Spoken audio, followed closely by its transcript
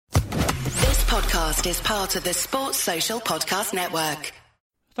podcast is part of the Sports Social Podcast Network.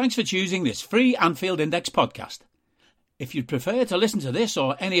 Thanks for choosing this free Anfield Index podcast. If you'd prefer to listen to this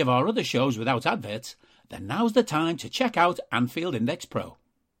or any of our other shows without adverts, then now's the time to check out Anfield Index Pro.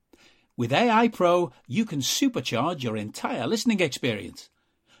 With AI Pro, you can supercharge your entire listening experience.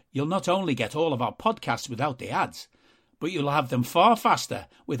 You'll not only get all of our podcasts without the ads, but you'll have them far faster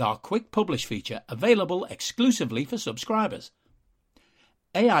with our quick publish feature available exclusively for subscribers.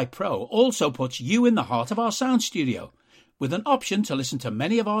 AI Pro also puts you in the heart of our sound studio, with an option to listen to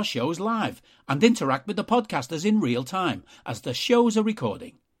many of our shows live and interact with the podcasters in real time as the shows are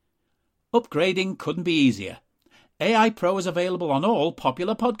recording. Upgrading couldn't be easier. AI Pro is available on all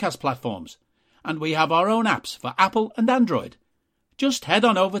popular podcast platforms, and we have our own apps for Apple and Android. Just head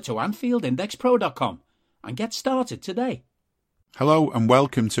on over to AnfieldIndexPro.com and get started today. Hello and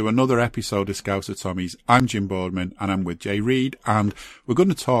welcome to another episode of Scouser Tommies. I'm Jim Boardman and I'm with Jay Reid, and we're going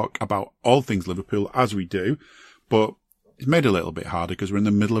to talk about all things Liverpool as we do, but it's made it a little bit harder because we're in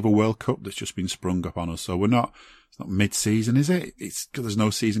the middle of a World Cup that's just been sprung up on us. So it's not mid-season, is it? It's because there's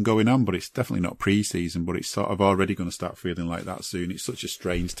no season going on, but it's definitely not pre-season, but it's sort of already going to start feeling like that soon. It's such a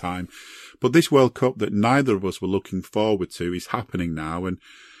strange time. But this World Cup that neither of us were looking forward to is happening now, and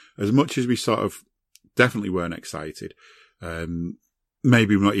as much as we sort of definitely weren't excited,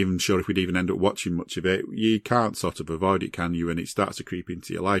 maybe we're not even sure if we'd even end up watching much of it, you can't sort of avoid it, can you? And it starts to creep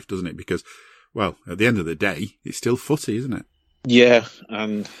into your life, doesn't it? Because, well, at the end of the day, it's still footy, isn't it? Yeah,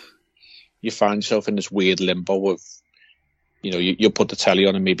 and you find yourself in this weird limbo of, you'll put the telly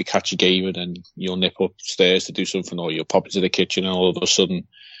on and maybe catch a game, and then you'll nip upstairs to do something, or you'll pop into the kitchen and all of a sudden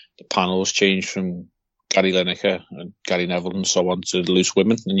the panels change from Gary Lineker and Gary Neville and so on to the loose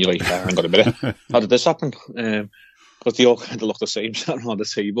women, and you're like, hang on a minute, how did this happen? Because they all kind of look the same sitting around the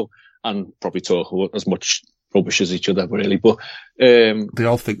table and probably talk as much rubbish as each other, really. But they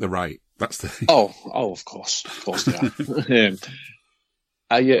all think they're right. That's the thing. Oh, of course they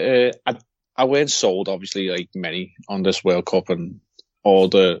are. I weren't sold, obviously, like many on this World Cup, and all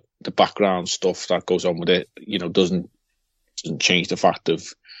the background stuff that goes on with it, doesn't change the fact of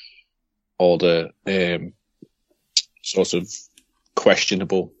all the sort of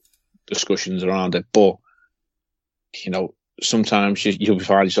questionable discussions around it. But sometimes you'll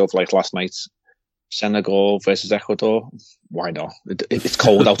find yourself like last night, Senegal versus Ecuador. Why not? It's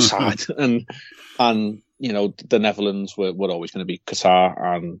cold outside, and the Netherlands were always going to be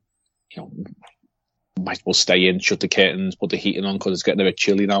Qatar, and might as well stay in, shut the curtains, put the heating on because it's getting a bit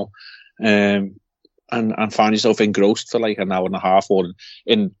chilly now, and find yourself engrossed for like an hour and a half, or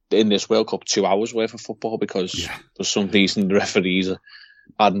in this World Cup 2 hours worth of football, because for some reason the referees are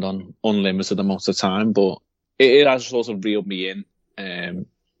adding on unlimited amounts of time. But it has sort of reeled me in.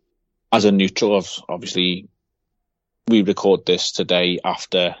 As a neutral, obviously, we record this today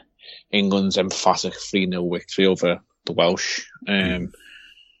after England's emphatic 3-0 victory over the Welsh. And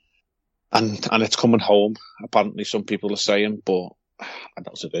it's coming home, apparently some people are saying, but I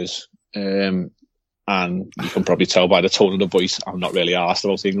doubt it is. And you can probably tell by the tone of the voice, I'm not really arsed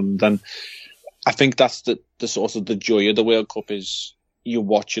about England. And I think that's the sort of the joy of the World Cup, is you're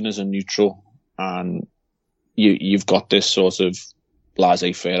watching as a neutral, and you've got this sort of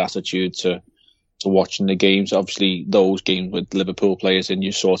laissez-faire attitude to watching the games. Obviously, those games with Liverpool players in,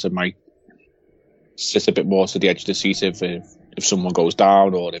 you sort of might sit a bit more to the edge of the seat if someone goes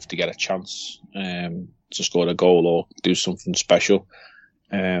down, or if they get a chance to score a goal or do something special.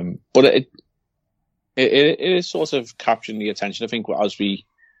 But it is sort of capturing the attention. I think as we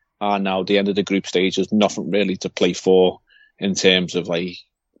are now at the end of the group stage, there's nothing really to play for in terms of like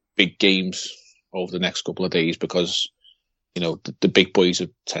big games over the next couple of days, because the big boys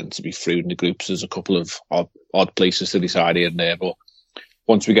tend to be through in the groups. There's a couple of odd places to decide here and there, but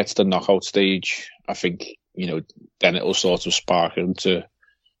once we get to the knockout stage, I think then it'll sort of spark into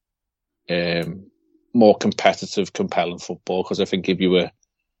more competitive, compelling football. Because I think if you were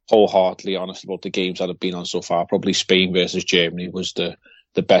wholeheartedly honest about the games that have been on so far, probably Spain versus Germany was the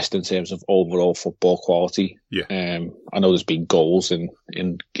best in terms of overall football quality. Yeah. I know there's been goals in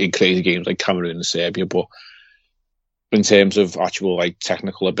crazy games like Cameroon and Serbia, but in terms of actual like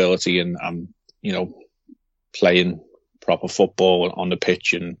technical ability and playing proper football on the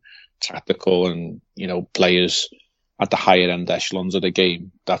pitch, and tactical, and players at the higher end echelons of the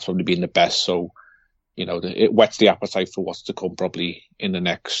game, that's probably been the best. So it whets the appetite for what's to come, probably in the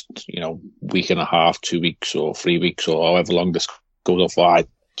next week and a half, 2 weeks or 3 weeks, or however long this goes on for. I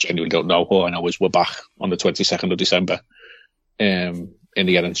genuinely don't know. All I know is we're back on the 22nd of December in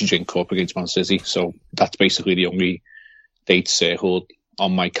the Energy Drink Cup against Man City. So that's basically the only date circled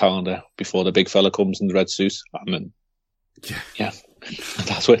on my calendar before the big fella comes in the red suit. I mean, yeah.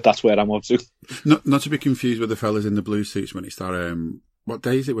 That's where I'm up to. Not to be confused with the fellas in the blue suits when it's that. What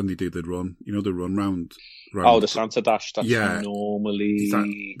day is it when they do the run? You know, the run round. Oh, the Santa Dash. That's normally is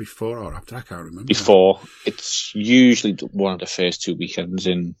that before or after. I can't remember. Before. It's usually one of the first 2 weekends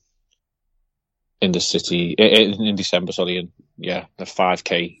in the city in December. Sorry, and the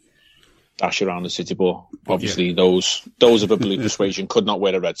 5K dash around the city. But obviously, those of a blue persuasion could not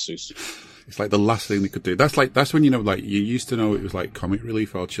wear a red suit. It's like the last thing they could do. That's when, you used to know it was like comic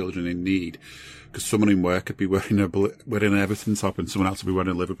relief or children in need, because someone in work could be wearing an Everton top and someone else would be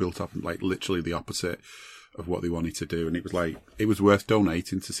wearing a Liverpool top, and like literally the opposite of what they wanted to do. And it was like, it was worth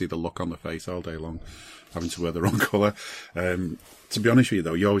donating to see the look on the face all day long, having to wear the wrong colour. To be honest with you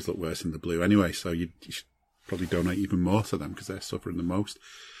though, you always look worse in the blue anyway, so you should probably donate even more to them because they're suffering the most.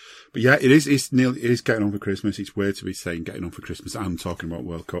 But yeah, it is getting on for Christmas. It's weird to be saying getting on for Christmas and talking about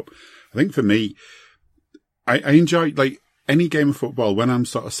World Cup. I think for me, I enjoy, like, any game of football when I'm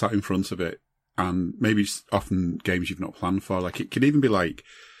sort of sat in front of it, and maybe it's often games you've not planned for. Like, it could even be like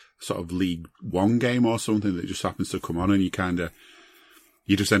sort of League One game or something that just happens to come on, and you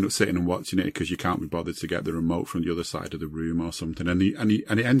just end up sitting and watching it because you can't be bothered to get the remote from the other side of the room or something. And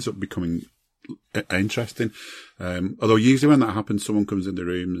it ends up becoming interesting. Although usually when that happens, someone comes in the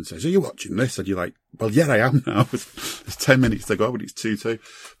room and says, "Are you watching this?" And you're like, "Well, yeah, I am now." There's 10 minutes to go, but it's 2-2.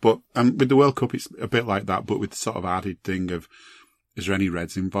 But with the World Cup, it's a bit like that, but with the sort of added thing of, is there any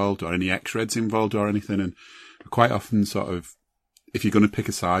Reds involved or any ex-Reds involved or anything? And quite often, sort of, if you're going to pick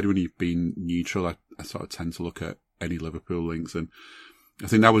a side when you've been neutral, I sort of tend to look at any Liverpool links. And I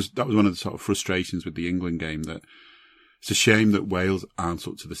think that was one of the sort of frustrations with the England game, that it's a shame that Wales aren't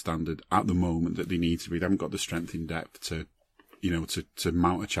up to the standard at the moment that they need to be. They haven't got the strength in depth to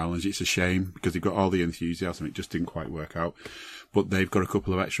mount a challenge. It's a shame because they've got all the enthusiasm. It just didn't quite work out. But they've got a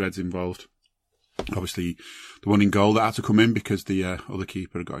couple of ex-Reds involved. Obviously, the one in goal that had to come in because the other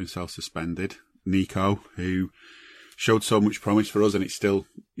keeper had got himself suspended. Nico, who showed so much promise for us, and it's still,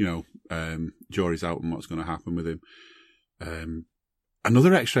 jury's out on what's going to happen with him.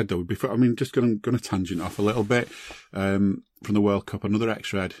 Another ex-Red though, just going to tangent off a little bit from the World Cup. Another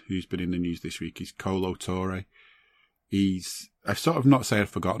ex-Red who's been in the news this week is Kolo Touré. I've sort of not said I've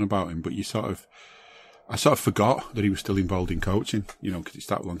forgotten about him, but I sort of forgot that he was still involved in coaching, because it's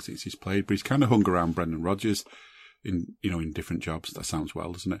that long since he's played. But he's kind of hung around Brendan Rodgers in different jobs. That sounds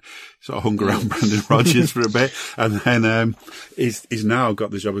well, doesn't it? Sort of hung around Brendan Rodgers for a bit, and then he's now got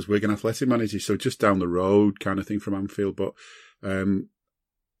the job as Wigan athletic manager, so just down the road kind of thing from Anfield. But I'm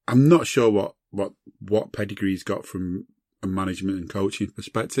not sure what pedigree he's got from a management and coaching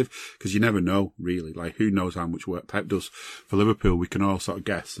perspective, because you never know, really. Like, who knows how much work Pep does for Liverpool? We can all sort of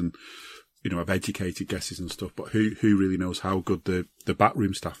guess and, have educated guesses and stuff, but who really knows how good the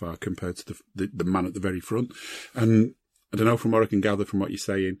backroom staff are compared to the man at the very front? And I don't know, from what I can gather from what you're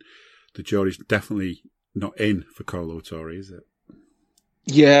saying, the jury's definitely not in for Kolo Touré, is it?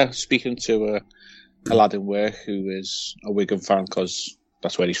 Yeah, speaking to a lad in work who is a Wigan fan because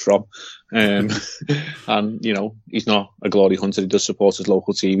that's where he's from. And, he's not a glory hunter. He does support his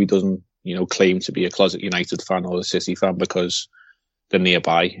local team. He doesn't, claim to be a closet United fan or a City fan because they're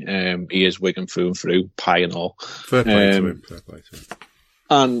nearby. He is Wigan through and through, pie and all. Fair play to him.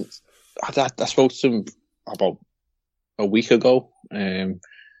 And I spoke to him about a week ago,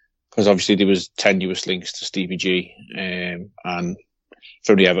 because obviously there was tenuous links to Stevie G, and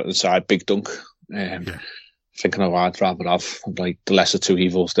from the Everton side, Big Dunk. Thinking of I'd rather have like the lesser two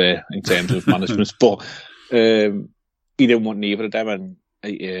evils there in terms of management, but he didn't want neither of them.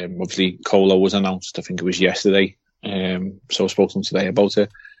 And obviously, Kolo was announced. I think it was yesterday. So I spoke to him today about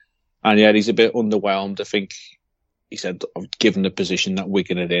it, and yeah, he's a bit underwhelmed. I think he said, given the position that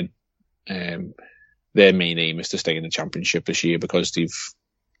Wigan are in, their main aim is to stay in the Championship this year because they've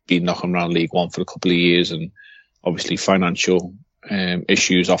been knocking around League One for a couple of years, and obviously financial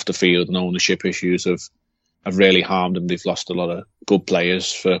issues off the field and ownership issues have really harmed them. They've lost a lot of good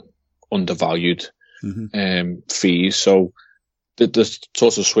players for undervalued fees. So they're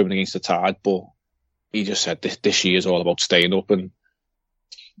sort of swimming against the tide, but he just said this year is all about staying up, and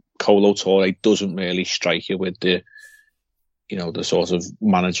Kolo Touré doesn't really strike you with the sort of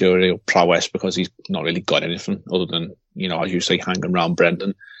managerial prowess because he's not really got anything other than, as you say, hanging around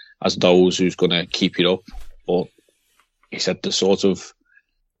Brendan as those who's going to keep it up. But he said the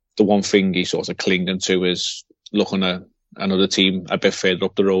one thing he's sort of clinging to is looking at another team a bit further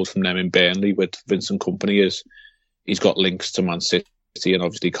up the road from them in Burnley with Vincent Kompany. He's got links to Man City, and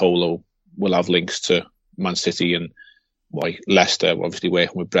obviously Kolo will have links to Man City and Leicester, obviously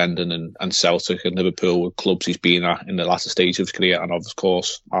working with Brendan, and Celtic and Liverpool, with clubs he's been at in the latter stage of his career, and of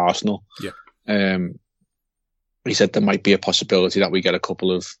course Arsenal. Yeah. he said there might be a possibility that we get a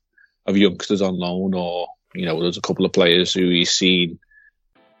couple of youngsters on loan, or, you know, there's a couple of players who he's seen.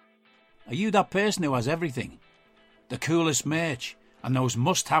 Are you that person who has everything? The coolest merch and those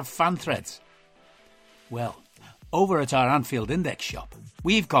must-have fan threads? Well, over at our Anfield Index shop,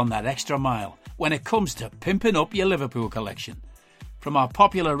 we've gone that extra mile when it comes to pimping up your Liverpool collection. From our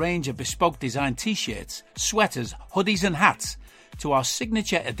popular range of bespoke design t-shirts, sweaters, hoodies and hats, to our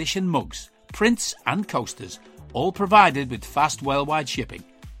signature edition mugs, prints and coasters, all provided with fast worldwide shipping.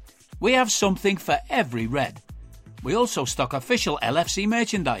 We have something for every red. We also stock official LFC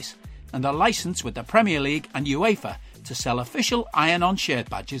merchandise and are licensed with the Premier League and UEFA to sell official iron-on shirt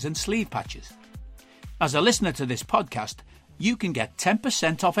badges and sleeve patches. As a listener to this podcast, you can get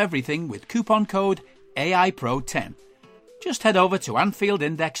 10% off everything with coupon code AIPRO10. Just head over to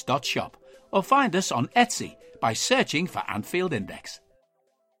AnfieldIndex.shop or find us on Etsy by searching for Anfield Index.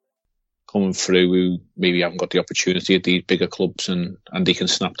 Coming through who maybe haven't got the opportunity at these bigger clubs, and they can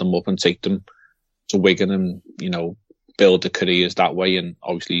snap them up and take them to Wigan and, you know, build the careers that way. And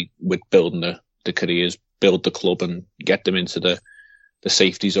obviously with building the careers, build the club and get them into the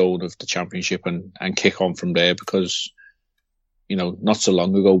safety zone of the Championship and kick on from there. Because, you know, not so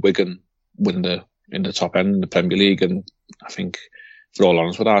long ago, Wigan were in the top end in the Premier League, and I think, for all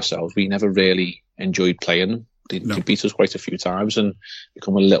honest with ourselves, we never really enjoyed playing them. They beat us quite a few times and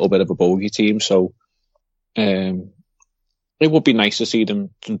become a little bit of a bogey team. So it would be nice to see them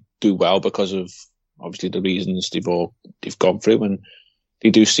do well because of obviously the reasons they've gone through, and they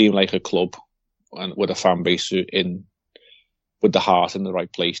do seem like a club and with a fan base with the heart in the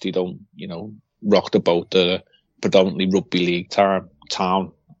right place. They don't, you know, rock the boat. The predominantly rugby league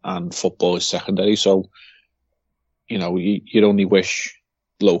town, and football is secondary. So, you know, you'd only wish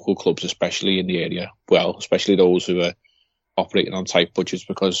local clubs, especially in the area, well, especially those who are operating on tight budgets,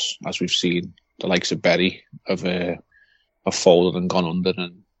 because as we've seen, the likes of Bury have folded and gone under,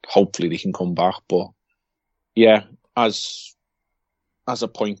 and hopefully they can come back. But yeah, as a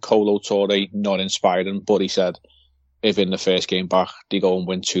point, Kolo Touré not inspiring, but he said if in the first game back they go and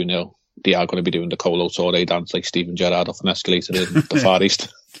win 2-0, they are going to be doing the Kolo Touré dance like Steven Gerrard off an escalator in the Far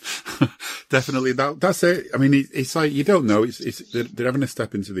East. Definitely, that's it. I mean, it's like, you don't know. They're having a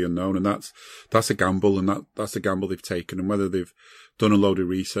step into the unknown, and that's a gamble, and that's a gamble they've taken. And whether they've done a load of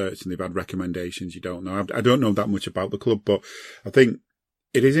research and they've had recommendations, you don't know. I don't know that much about the club, but I think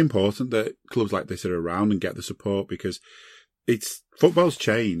it is important that clubs like this are around and get the support, because football's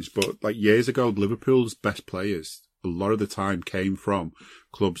changed. But like years ago, Liverpool's best players a lot of the time came from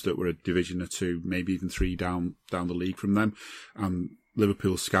clubs that were a division or two, maybe even three down the league from them. And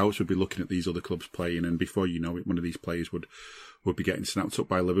Liverpool scouts would be looking at these other clubs playing, and before you know it, one of these players would be getting snapped up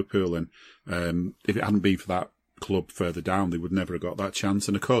by Liverpool. And if it hadn't been for that club further down, they would never have got that chance.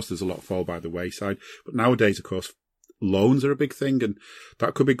 And of course, there's a lot fall by the wayside. But nowadays, of course, loans are a big thing, and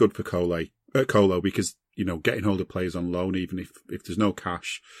that could be good for Kolo, because, you know, getting hold of players on loan, even if there's no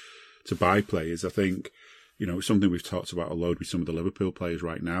cash to buy players, I think, you know, it's something we've talked about a load with some of the Liverpool players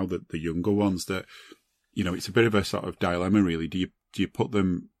right now, that the younger ones, that, you know, it's a bit of a sort of dilemma, really. Do you put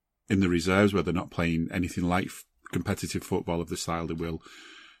them in the reserves where they're not playing anything like competitive football of the style they will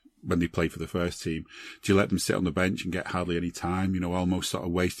when they play for the first team? Do you let them sit on the bench and get hardly any time, you know, almost sort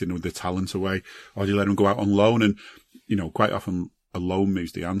of wasting their talent away? Or do you let them go out on loan? And, you know, quite often a loan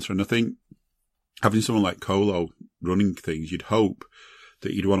moves the answer. And I think having someone like Kolo running things, you'd hope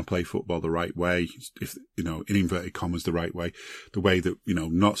that you'd want to play football the right way, if, you know, in inverted commas, the right way, the way that, you know,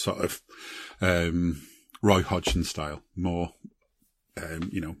 not sort of, Roy Hodgson style, more,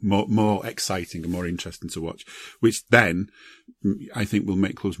 you know, more exciting and more interesting to watch, which then I think will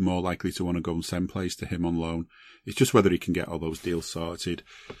make clubs more likely to want to go and send players to him on loan. It's just whether he can get all those deals sorted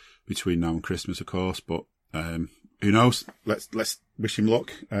between now and Christmas, of course, but, who knows? Let's wish him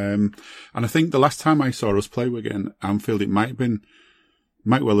luck. And I think the last time I saw us play Wigan at Anfield, it might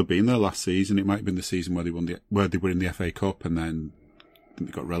well have been their last season. It might have been the season where they were in the FA Cup, and then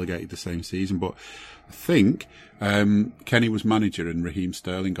they got relegated the same season. But I think Kenny was manager and Raheem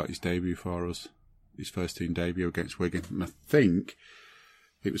Sterling got his debut for us, his first team debut against Wigan, and I think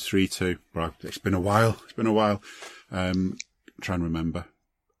it was 3-2. Right, it's been a while. Trying to remember.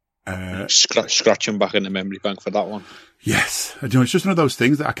 Scratching back in the memory bank for that one. Yes, you know, it's just one of those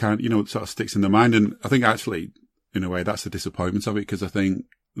things that I can't, you know, it sort of sticks in the mind, and I think actually, in a way, that's the disappointment of it, because I think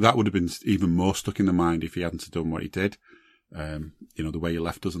that would have been even more stuck in the mind if he hadn't done what he did. You know, the way he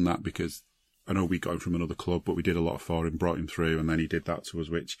left us and that, because I know we got him from another club, but we did a lot for him, brought him through, and then he did that to us,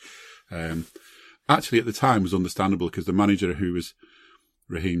 which actually at the time was understandable, because the manager who was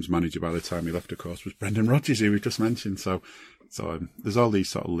Raheem's manager by the time he left, of course, was Brendan Rodgers, who we just mentioned. So there's all these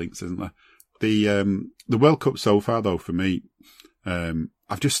sort of links, isn't there? The World Cup so far, though, for me,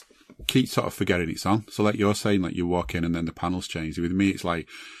 I've just keep sort of forgetting it's on. So like you're saying, like you walk in and then the panels change. With me, it's like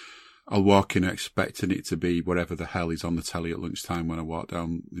I'll walk in expecting it to be whatever the hell is on the telly at lunchtime when I walk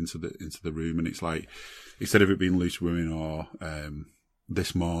down into the room, and it's like, instead of it being Loose Women or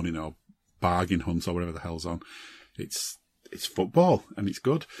This Morning or Bargain Hunt or whatever the hell's on, it's football and it's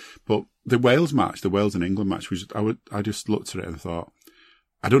good. But the Wales and England match, I just looked at it and thought,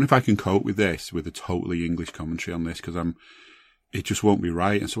 I don't know if I can cope with this, with a totally English commentary on this, because it just won't be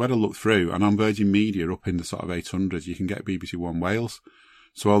right. And so I had a look through, and on Virgin Media up in the sort of 800s, you can get BBC One Wales.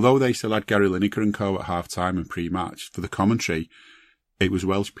 So although they still had Gary Lineker and co at half time and pre-match, for the commentary, it was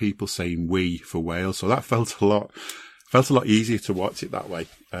Welsh people saying "we" for Wales. So that felt a lot easier to watch it that way.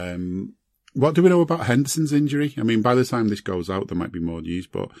 What do we know about Henderson's injury? I mean, by the time this goes out, there might be more news,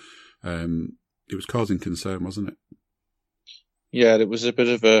 but it was causing concern, wasn't it? Yeah, it was a bit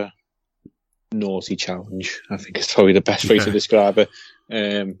of a naughty challenge, I think is probably the best way to describe it.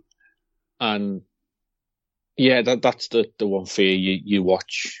 And yeah, that's the one fear. You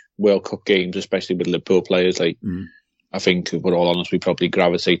watch World Cup games, especially with Liverpool players. Like, I think, if we're all honest, we probably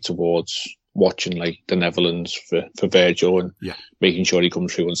gravitate towards watching like the Netherlands for Virgil and making sure he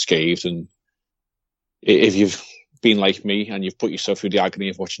comes through unscathed. And if you've been like me and you've put yourself through the agony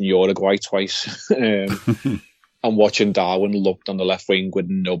of watching Uruguay twice, and watching Darwin looked on the left wing with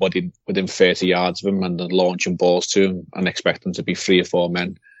nobody within 30 yards of him and then launching balls to him and expect them to be 3 or 4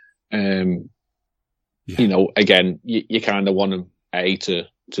 men. You know, again, you kind of want him, A, to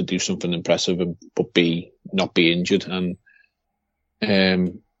do something impressive, but B, not be injured. And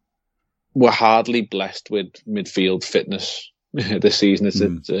we're hardly blessed with midfield fitness this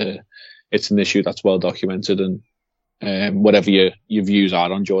season. It's an issue that's well documented. And whatever your views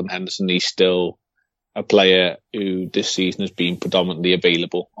are on Jordan Henderson, he's still a player who this season has been predominantly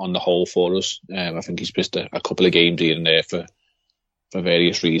available on the whole for us. I think he's missed a couple of games here and there for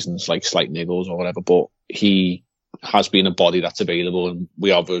various reasons, like slight niggles or whatever, but he has been a body that's available and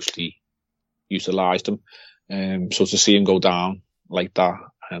we obviously utilised him. So to see him go down like that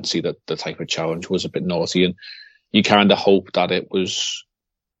and see that the type of challenge was a bit naughty, and you kind of hope that it was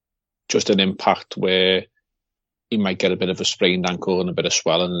just an impact where he might get a bit of a sprained ankle and a bit of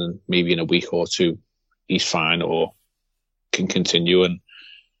swelling, and maybe in a week or two he's fine or can continue. And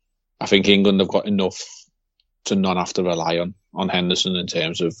I think England have got enough to not have to rely on Henderson in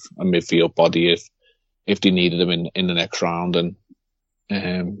terms of a midfield body if they needed him in the next round.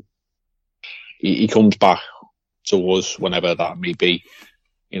 And he comes back to us whenever that may be,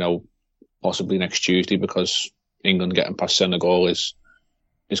 you know, possibly next Tuesday, because England getting past Senegal is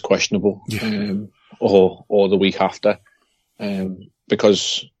questionable, or the week after,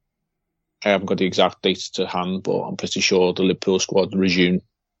 because I haven't got the exact dates to hand, but I'm pretty sure the Liverpool squad resume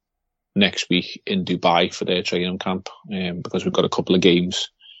next week in Dubai for their training camp, because we've got a couple of games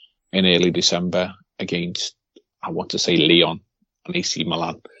in early December against, I want to say, Lyon and AC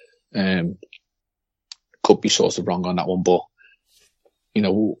Milan. Could be sort of wrong on that one, but you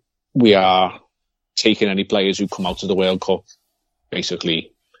know, we are taking any players who come out of the World Cup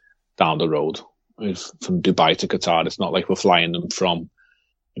basically down the road from Dubai to Qatar. It's not like we're flying them from,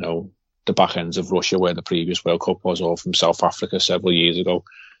 you know, the back ends of Russia where the previous World Cup was, or from South Africa several years ago.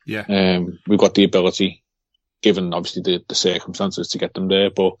 We've got the ability, given obviously the circumstances, to get them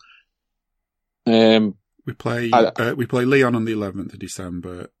there. But we play Lyon on the 11th of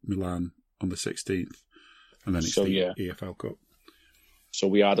December, Milan on the 16th, and then it's the EFL Cup. So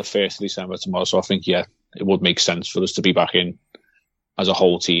we are the 1st of December tomorrow. So I think, it would make sense for us to be back in as a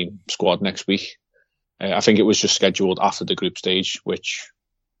whole team squad next week. I think it was just scheduled after the group stage, which,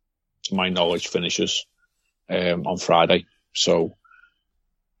 to my knowledge, finishes on Friday. So,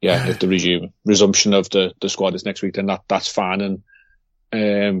 if the resumption of the squad is next week, then that's fine.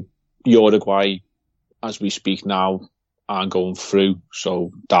 And Uruguay, as we speak now, aren't going through.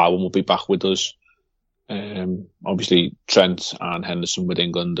 So Darwin will be back with us. Obviously, Trent and Henderson with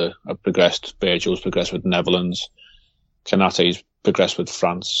England have progressed. Virgil's progressed with the Netherlands. Konaté's progressed with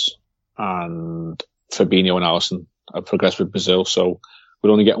France. And Fabinho and Alisson have progressed with Brazil. So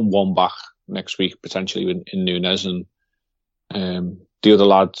we're only getting one back next week, potentially in Nunes. And the other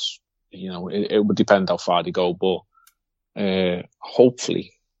lads, you know, it would depend how far they go. But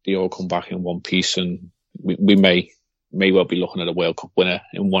hopefully they all come back in one piece. And we may well be looking at a World Cup winner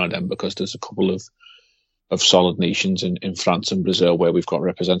in one of them, because there's a couple of solid nations in France and Brazil where we've got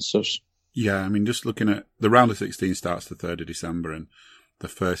representatives. Yeah, I mean, just looking at the round of 16 starts the 3rd of December, and the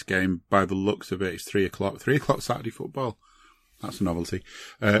first game, by the looks of it, is 3 o'clock. 3 o'clock Saturday football. That's a novelty.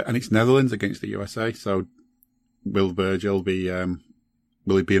 And it's Netherlands against the USA. So will Virgil be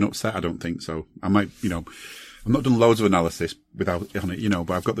will he be an upset? I don't think so. I might, I've not done loads of analysis on it,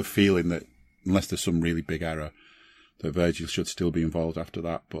 but I've got the feeling that unless there's some really big error, that Virgil should still be involved after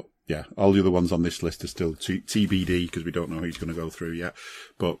that. But yeah, all the other ones on this list are still TBD because we don't know who he's going to go through yet.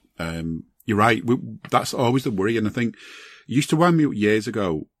 But you're right. That's always the worry. And I think it used to wind me up years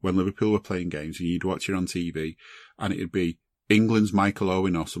ago when Liverpool were playing games and you'd watch it on TV and it'd be England's Michael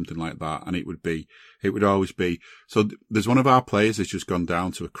Owen or something like that. And it would always be, so there's one of our players has just gone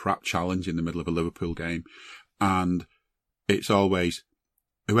down to a crap challenge in the middle of a Liverpool game. And it's always,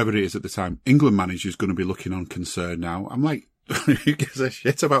 whoever it is at the time, England manager's going to be looking on concerned now. I'm like, who gives a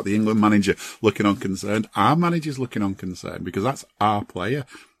shit about the England manager looking on concerned? Our manager's looking on concerned because that's our player.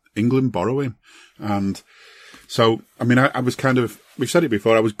 England borrow him. And so, I mean, I was we've said it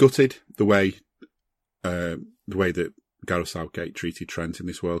before, I was gutted the way that Gareth Southgate treated Trent in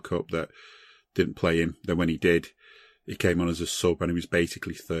this World Cup, that didn't play him. Then when he did, he came on as a sub and he was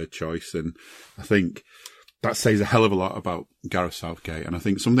basically third choice. And I think that says a hell of a lot about Gareth Southgate. And I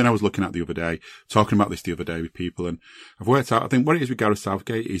think something I was looking at the other day, talking about this the other day with people, and I've worked out, I think what it is with Gareth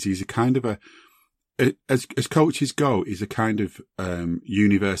Southgate is he's a kind of as coaches go, he's a kind of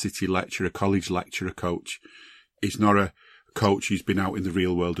university lecturer, college lecturer coach. He's not a coach who's been out in the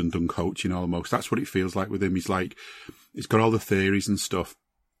real world and done coaching almost. That's what it feels like with him. He's got all the theories and stuff,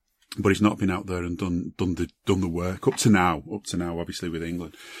 but he's not been out there and done the work up to now, obviously with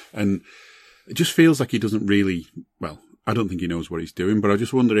England. And it just feels like he doesn't really, well, I don't think he knows what he's doing, but I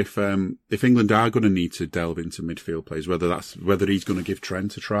just wonder if England are going to need to delve into midfield plays, whether he's going to give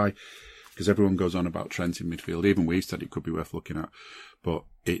Trent a try, because everyone goes on about Trent in midfield. Even we've said it could be worth looking at, but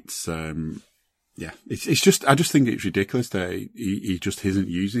it's just, I just think it's ridiculous that he just isn't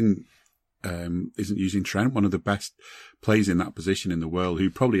using Trent, one of the best players in that position in the world, who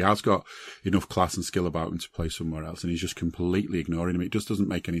probably has got enough class and skill about him to play somewhere else, and he's just completely ignoring him. It just doesn't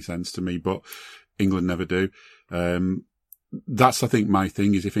make any sense to me, but England never do. That's, I think, my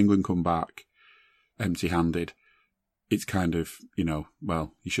thing is if England come back empty-handed, it's kind of,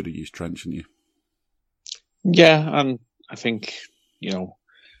 well, you should have used Trent, shouldn't you? Yeah, and I think,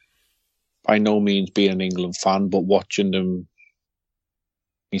 by no means being an England fan, but watching them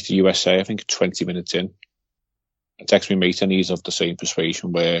against the USA, I think 20 minutes in, I text my mate and he's of the same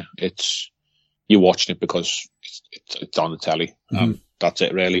persuasion where you're watching it because it's on the telly, and that's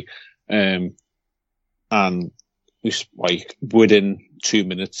it really. And we, within 2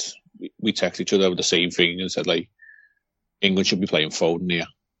 minutes, we text each other with the same thing and said, England should be playing Foden here.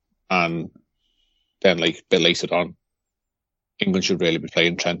 And then, a bit later on, England should really be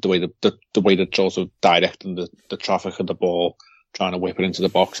playing Trent, the way they're sort of directing the traffic of the ball, trying to whip it into the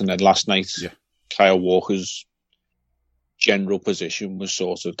box. And then last night, Kyle Walker's general position was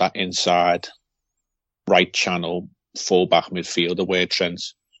sort of that inside right channel full-back midfielder where Trent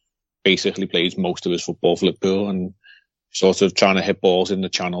basically plays most of his football for Liverpool, and sort of trying to hit balls in the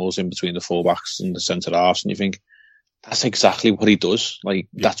channels in between the full-backs and the centre-halves. And you think, that's exactly what he does.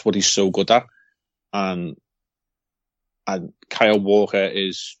 That's what he's so good at. And Kyle Walker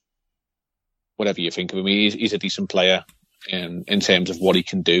is, whatever you think of him, he's a decent player in terms of what he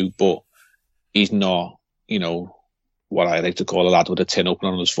can do, but he's not, what I like to call a lad with a tin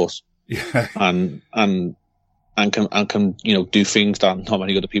opener on his foot. Yeah. And can do things that not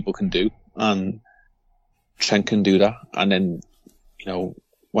many other people can do. And Trent can do that. And then,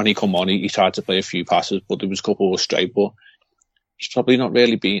 when he come on, he tried to play a few passes, but there was a couple of straight, but he's probably not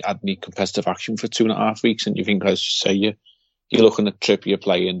really had any competitive action for 2.5 weeks. And you think, as you say, you're looking at Trippier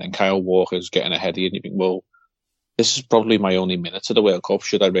playing and Kyle Walker's getting ahead of you, and you think, well, this is probably my only minutes of the World Cup.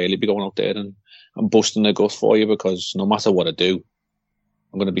 Should I really be going out there and busting the gut for you? Because no matter what I do,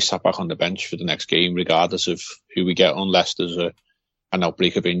 I'm going to be sat back on the bench for the next game, regardless of who we get, unless there's an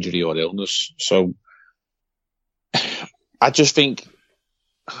outbreak of injury or illness. So I just think,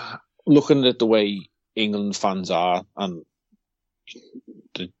 looking at the way England fans are, and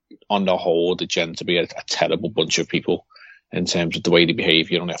on the whole, they tend to be a terrible bunch of people in terms of the way they behave.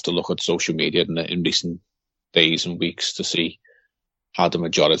 You don't have to look at social media in recent days and weeks to see how the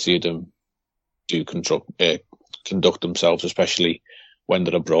majority of them do conduct themselves, especially when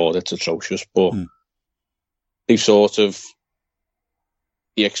they're abroad. It's atrocious. But they sort of,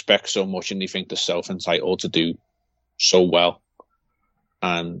 you expect so much and they think they're self-entitled to do so well.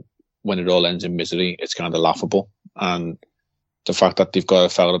 And when it all ends in misery, it's kind of laughable. And the fact that they've got a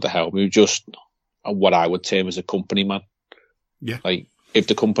fella at the helm who just, what I would term as a company man. Yeah. If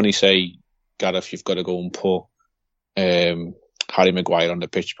the company say, Gareth, you've got to go and put Harry Maguire on the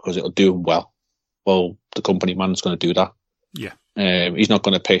pitch because it'll do him well. Well, the company man's going to do that. Yeah. He's not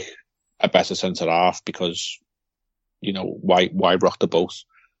going to pick a better centre half because why rock the boat?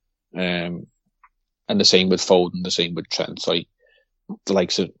 And the same with Foden, the same with Trent. Like the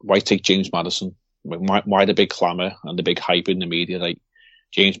likes of, why take James Maddison? Why the big clamour and the big hype in the media? Like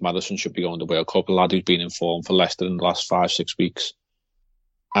James Maddison should be going to the World Cup. A lad who's been in form for Leicester in the last 5-6 weeks,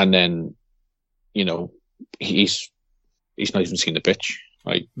 and then he's not even seen the pitch.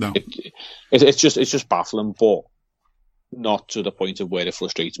 Like no. It's just baffling, but not to the point of where it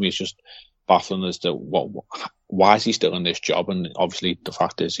frustrates me. It's just baffling as to why is he still in this job? And obviously the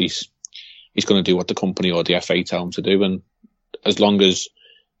fact is he's going to do what the company or the FA tell him to do, and as long as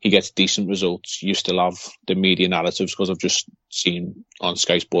he gets decent results, you still have the media narratives, because I've just seen on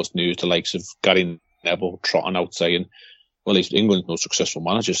Sky Sports News the likes of Gary Neville trotting out saying, well, he's England's most successful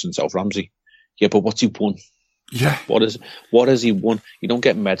manager since Alf Ramsey. Yeah, but what's he won? Yeah. What has he won? You don't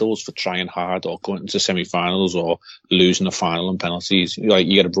get medals for trying hard or going into semi-finals or losing a final on penalties. You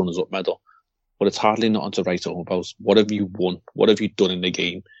get a runners-up medal. But it's hardly nothing to write home about. What have you won? What have you done in the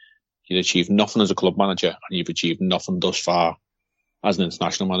game? You've achieved nothing as a club manager, and you've achieved nothing thus far as an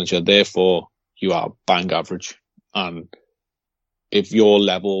international manager. Therefore, you are bang average. And if your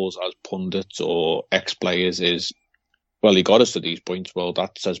levels as pundits or ex-players is, well, he got us to these points, well,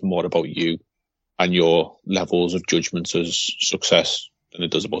 that says more about you and your levels of judgment as success than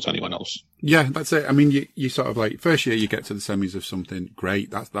it does about anyone else. Yeah, that's it. I mean, you sort of like, first year you get to the semis of something great.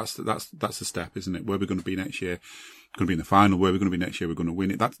 That's the step, isn't it? Where we're going to be next year, going to be in the final. Where we're going to be next year, we're going to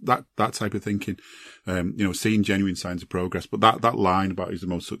win it. That type of thinking. Seeing genuine signs of progress. But that line about he's the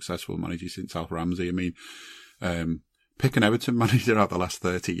most successful manager since Alf Ramsey. I mean, pick an Everton manager out the last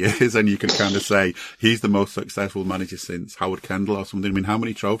 30 years and you can kind of say he's the most successful manager since Howard Kendall or something. I mean, how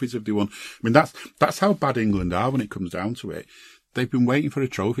many trophies have they won? I mean, that's how bad England are when it comes down to it. They've been waiting for a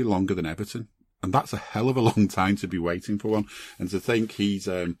trophy longer than Everton. And that's a hell of a long time to be waiting for one. And to think he's...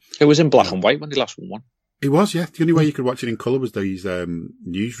 it was in black and white when they last won one. It was, yeah. The only way you could watch it in colour was these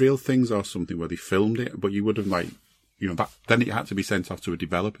newsreel things or something where they filmed it. But you would have, then it had to be sent off to a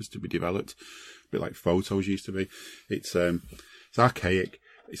developers to be developed. A bit like photos used to be. It's archaic.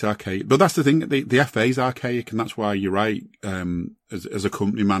 It's archaic. But that's the thing. The FA is archaic, and that's why you're right. As a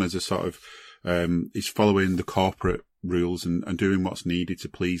company man, as a sort of, is following the corporate rules and doing what's needed to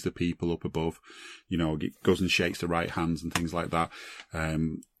please the people up above. It goes and shakes the right hands and things like that.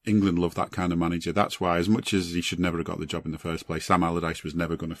 England love that kind of manager. That's why, as much as he should never have got the job in the first place, Sam Allardyce was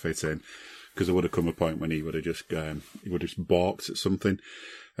never going to fit in, because there would have come a point when he would have just balked at something.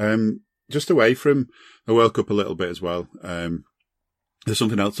 Just away from the World Cup a little bit as well. There's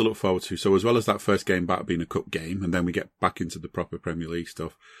something else to look forward to. So as well as that first game back being a cup game, and then we get back into the proper Premier League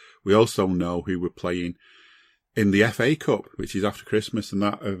stuff, we also know who we're playing in the FA Cup, which is after Christmas, and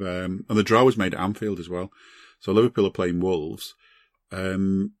and the draw was made at Anfield as well. So Liverpool are playing Wolves.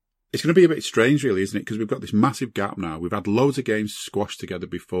 It's going to be a bit strange, really, isn't it? Because we've got this massive gap now. We've had loads of games squashed together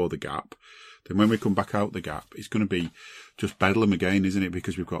before the gap. Then when we come back out the gap, it's going to be just bedlam again, isn't it?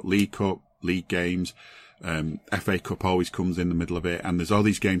 Because we've got League Cup, league games, FA Cup always comes in the middle of it, and there's all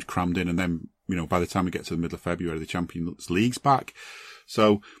these games crammed in, and then, by the time we get to the middle of February, the Champions League's back.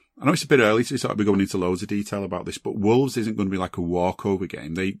 So I know it's a bit early to sort of be going into loads of detail about this, but Wolves isn't going to be like a walkover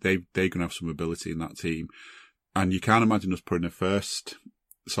game. They're going to have some ability in that team. And you can't imagine us putting a first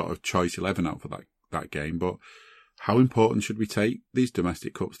sort of choice 11 out for that game. But how important should we take these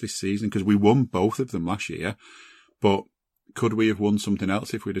domestic cups this season? Because we won both of them last year, but could we have won something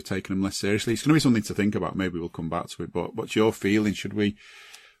else if we'd have taken them less seriously? It's going to be something to think about. Maybe we'll come back to it. But what's your feeling? Should we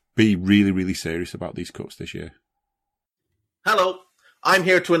be really, really serious about these cups this year? Hello, I'm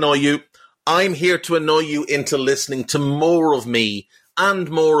here to annoy you. I'm here to annoy you into listening to more of me and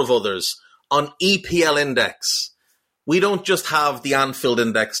more of others on EPL Index. We don't just have the Anfield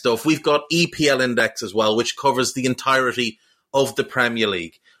Index stuff. We've got EPL Index as well, which covers the entirety of the Premier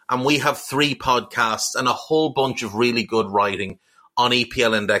League. And we have 3 podcasts and a whole bunch of really good writing on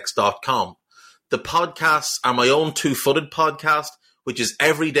EPLindex.com. The podcasts are my own Two-Footed podcast, which is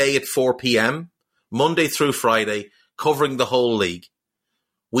every day at 4 p.m, Monday through Friday, covering the whole league.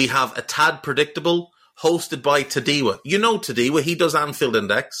 We have A Tad Predictable, hosted by Tadiwa. You know Tadiwa, he does Anfield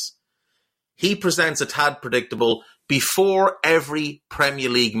Index. He presents A Tad Predictable before every Premier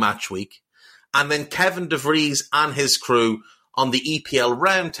League match week. And then Kevin De Vries and his crew on the EPL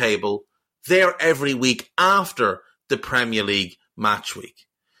Roundtable, they're every week after the Premier League match week.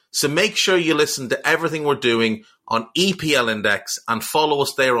 So make sure you listen to everything we're doing on EPL Index and follow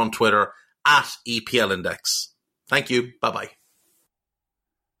us there on Twitter at EPL Index. Thank you. Bye-bye.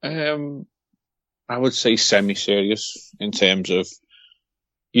 I would say semi-serious in terms of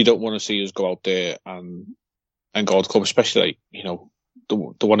you don't want to see us go out there and Gold Cup, especially the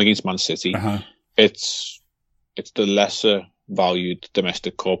one against Man City. Uh-huh. It's it's the lesser valued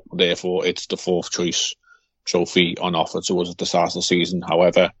domestic cup, therefore it's the fourth choice trophy on offer to us at the start of the season.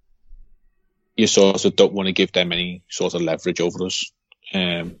 However, you sort of don't want to give them any sort of leverage over us.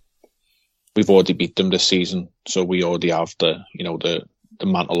 We've already beat them this season, so we already have the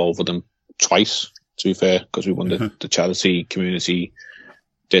mantle over them twice, to be fair, because we won the charity community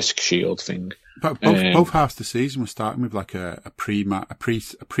disc shield thing. But both halves of the season we're starting with like a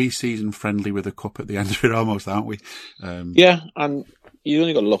pre-season friendly with a cup at the end of it almost, aren't we? Yeah, and you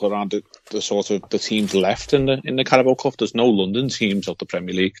only got to look around the sort of the teams left in the Carabao Cup. There's no London teams of the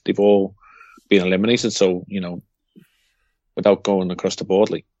Premier League. They've all been eliminated. So, without going across the board,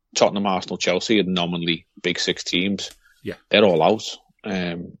 like Tottenham, Arsenal, Chelsea are nominally big six teams. Yeah, they're all out.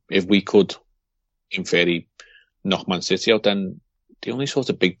 If we could, in theory, knock Man City out, then the only sort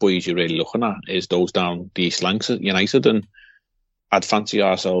of big boys you're really looking at is those down the East Lancs United, and I'd fancy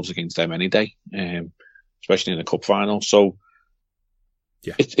ourselves against them any day, especially in the cup final. So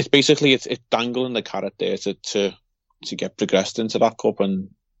yeah, it's basically it's dangling the carrot there to get progressed into that cup,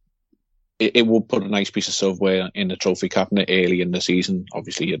 and it will put a nice piece of silverware in the trophy cabinet early in the season.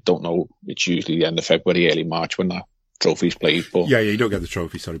 Obviously, you don't know; it's usually the end of February, early March when that trophy's played. But yeah, you don't get the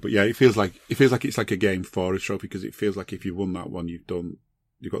trophy, sorry, but yeah, it feels like it's like a game for a trophy, because it feels like if you won that one, you've got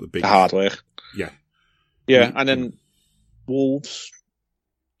the big hard work. Yeah, and then Wolves.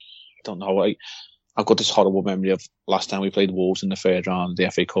 I don't know. I've got this horrible memory of last time we played Wolves in the third round of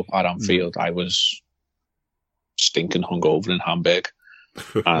the FA Cup at Anfield. I was stinking hungover in Hamburg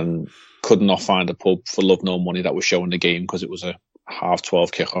and could not find a pub for love nor money that was showing the game, because it was a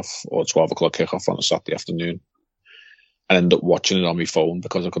 12:30 kickoff or 12 o'clock kickoff on a Saturday afternoon. I ended up watching it on my phone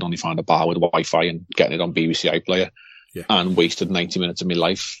because I could only find a bar with Wi-Fi and getting it on BBC iPlayer, and wasted 90 minutes of my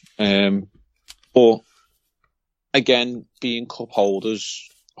life. But again, being cup holders,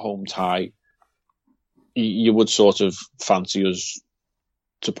 home tie, you would sort of fancy us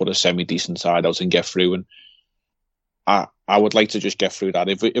to put a semi-decent side out and get through. And I would like to just get through that.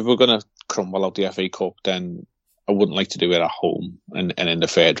 If we're going to crumble out the FA Cup, then I wouldn't like to do it at home and in the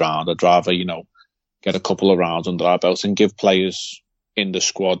third round. I'd rather, get a couple of rounds under our belts and give players in the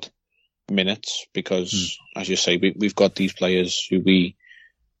squad minutes, because, as you say, we've got these players who we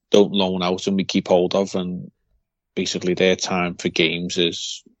don't loan out and we keep hold of, and basically their time for games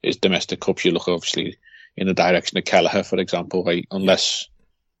is domestic cups. You look obviously in the direction of Kelleher, for example, right? Unless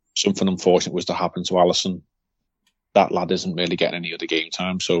something unfortunate was to happen to Alisson, that lad isn't really getting any other game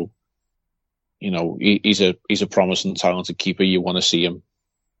time. So, he's a promising, talented keeper. You want to see him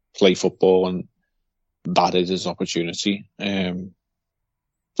play football, and that is his opportunity.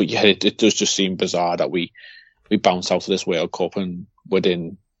 But yeah, it does just seem bizarre that we bounce out of this World Cup, and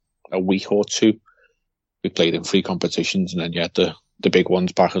within a week or two, we played in 3 competitions, and then you had the big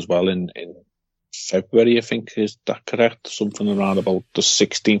ones back as well in February, I think. Is that correct? Something around about the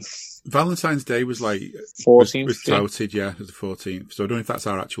 16th. Valentine's Day was like 14th. Was touted, as the 14th. So I don't know if that's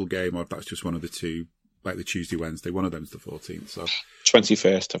our actual game or if that's just one of the two, like the Tuesday, Wednesday. One of them's the 14th. So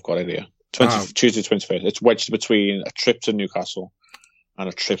 21st, I've got it here. Tuesday 21st. It's wedged between a trip to Newcastle and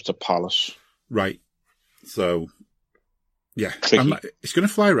a trip to Palace. Right. So, yeah. It's going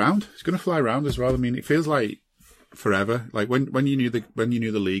to fly around. It's going to fly around as well. I mean, it feels like forever. Like when you knew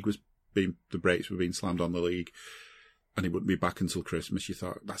the league was the brakes were being slammed on the league, and it wouldn't be back until Christmas, you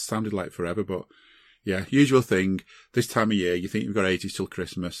thought that sounded like forever. But yeah, usual thing. This time of year, you think you've got ages till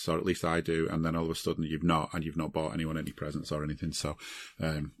Christmas, or at least I do, and then all of a sudden you've not bought anyone any presents or anything. So,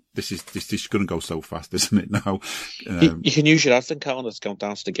 this is going to go so fast, isn't it now? You can use your advent calendar to count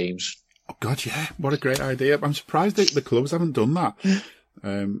down to the games. Oh God, yeah. What a great idea. I'm surprised that the clubs haven't done that.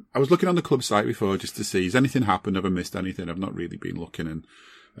 I was looking on the club site before just to see, has anything happened? Have I missed anything? I've not really been looking, and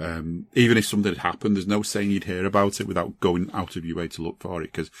even if something had happened, there's no saying you'd hear about it without going out of your way to look for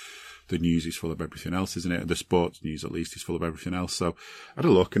it, because the news is full of everything else, isn't it? The sports news, at least, is full of everything else. So I had a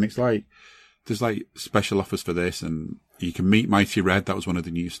look, and it's like, there's like special offers for this, and you can meet Mighty Red. That was one of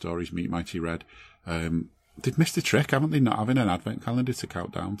the news stories, Meet Mighty Red. They've missed the trick, haven't they, not having an advent calendar to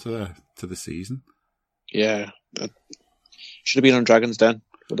count down to the season? Yeah. Should have been on Dragon's Den.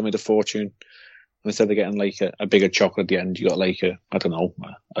 Would have made a fortune. Instead of getting like a bigger chocolate at the end, you got like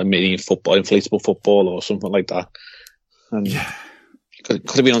a mini football, inflatable football or something like that. And yeah. Could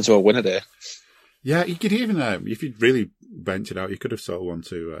have been onto a winner there. Yeah, you could even, if you'd really ventured out, you could have sold one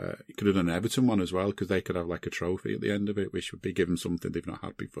to, you could have done an Everton one as well, because they could have like a trophy at the end of it, which would be given something they've not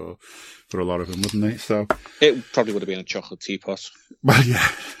had before for a lot of them, wouldn't it? So it probably would have been a chocolate teapot. Well, yeah.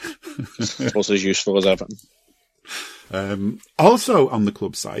 It's also as useful as Everton. Also on the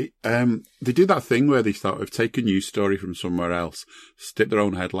club site, they do that thing where they sort of take a news story from somewhere else, stick their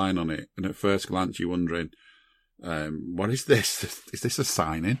own headline on it, and at first glance you're wondering, what is this? Is this a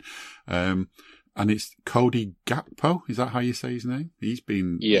signing? And it's Cody Gakpo. Is that how you say his name? He's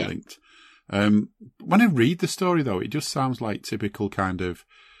been linked. When I read the story, though, it just sounds like typical kind of.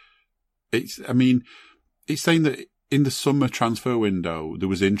 It's saying that in the summer transfer window there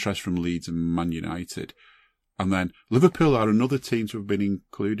was interest from Leeds and Man United, and then Liverpool are another team to have been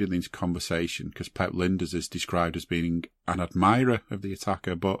included in this conversation because Pep Linders is described as being an admirer of the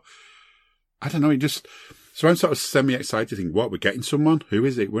attacker. But I don't know. So I'm sort of semi-excited, thinking, what, we're getting someone? Who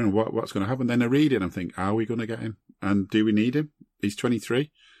is it? What's going to happen? Then I read it and I'm thinking, are we going to get him? And do we need him? He's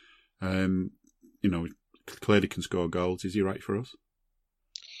 23. Clearly can score goals. Is he right for us?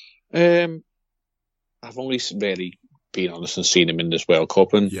 I've only really been honest and seen him in this World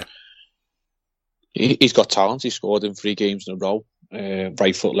Cup, and he's got talent. He scored in 3 games in a row.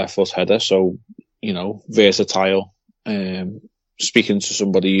 Right foot, left foot header. So, versatile. Speaking to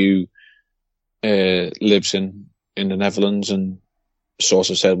somebody who lives in the Netherlands and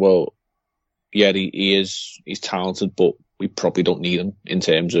sort of said, well, yeah, he's talented, but we probably don't need him in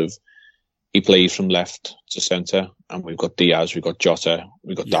terms of he plays from left to centre, and we've got Diaz, we've got Jota,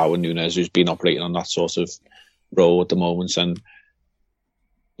 we've got Darwin Núñez, who's been operating on that sort of role at the moment, and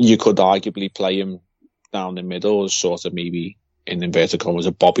you could arguably play him down the middle as sort of maybe in inverted commas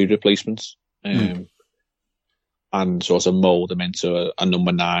a Bobby replacement. And sort of mould him into a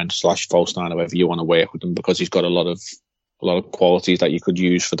number 9/false 9, however you want to work with him, because he's got a lot of qualities that you could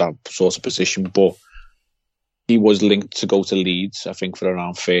use for that sort of position. But he was linked to go to Leeds, I think, for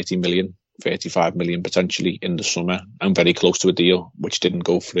around 30 million, 35 million potentially in the summer, and very close to a deal, which didn't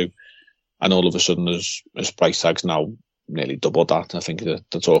go through. And all of a sudden, his price tag's now nearly double that. I think they're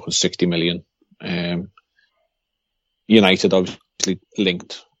talking 60 million. United obviously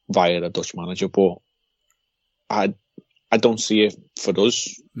linked via the Dutch manager, but I don't see it for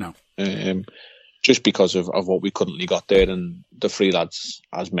us. No. Just because of what we currently got there, and the 3 lads,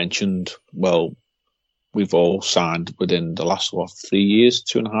 as mentioned, well, we've all signed within the last, 3 years,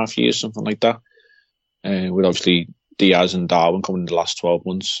 2.5 years, something like that. With obviously Diaz and Darwin coming in the last 12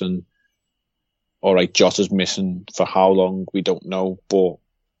 months. And all right, Jota's missing for how long, we don't know, but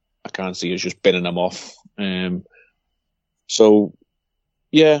I can't see us just binning them off. So,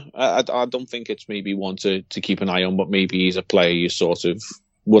 yeah, I don't think it's maybe one to keep an eye on, but maybe he's a player you sort of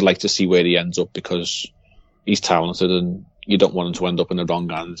would like to see where he ends up, because he's talented and you don't want him to end up in the wrong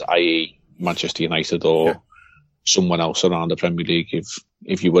hands, i.e. Manchester United or someone else around the Premier League.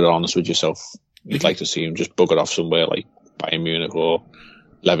 If you were honest with yourself, you'd like to see him just bugger off somewhere like Bayern Munich or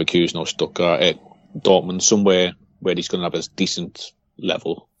Leverkusen or Stuttgart, Dortmund, somewhere where he's going to have a decent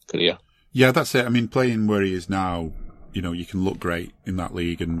level career. Yeah, that's it. I mean, playing where he is now, you can look great in that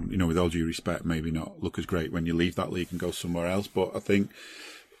league, and, with all due respect, maybe not look as great when you leave that league and go somewhere else. But I think,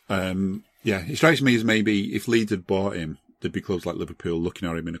 it strikes me as maybe if Leeds had bought him, there'd be clubs like Liverpool looking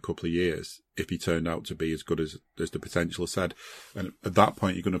at him in a couple of years if he turned out to be as good as the potential said. And at that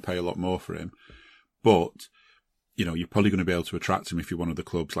point, you're going to pay a lot more for him. But, you're probably going to be able to attract him if you're one of the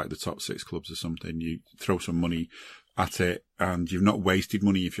clubs, like the top 6 clubs or something. You throw some money at it, and you've not wasted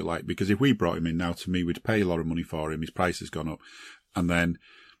money, if you like, because if we brought him in now, to me, we'd pay a lot of money for him. His price has gone up, and then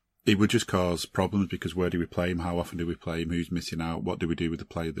it would just cause problems, because where do we play him? How often do we play him? Who's missing out? What do we do with the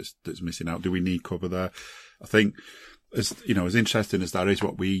player that's missing out? Do we need cover there? I think, as interesting as that is,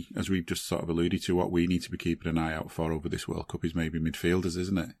 as we've just sort of alluded to, what we need to be keeping an eye out for over this World Cup is maybe midfielders,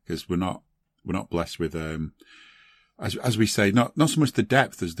 isn't it? Because we're not blessed with, as we say, not so much the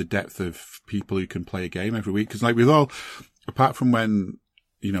depth as the depth of people who can play a game every week. Because like with all, apart from when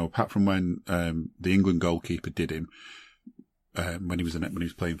the England goalkeeper did him, when he was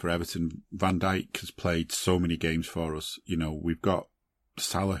playing for Everton, Van Dijk has played so many games for us. We've got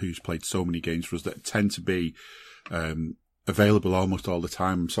Salah, who's played so many games for us, that tend to be available almost all the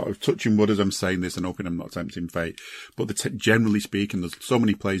time. I'm sort of touching wood as I'm saying this and hoping I'm not tempting fate. But generally speaking, there's so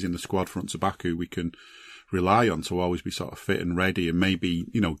many players in the squad front to back who we can rely on to always be sort of fit and ready, and maybe,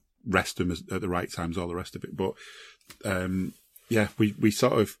 rest them at the right times, all the rest of it. But,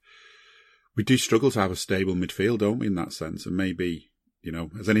 we do struggle to have a stable midfield, don't we, in that sense? And maybe,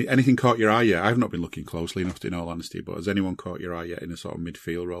 has anything caught your eye yet? I've not been looking closely enough, in all honesty, but has anyone caught your eye yet in a sort of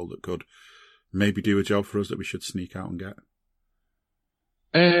midfield role that could maybe do a job for us that we should sneak out and get?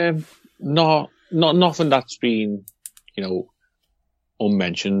 Nothing that's been,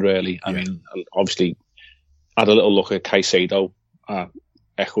 unmentioned, really. I mean, obviously, I had a little look at Caicedo at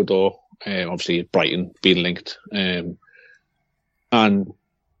Ecuador, obviously at Brighton being linked, and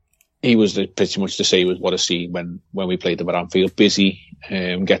he was pretty much the same as what I see when we played them at Anfield. Busy,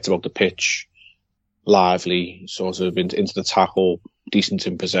 gets about the pitch, lively, sort of into the tackle, decent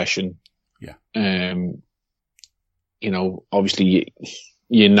in possession. Yeah. obviously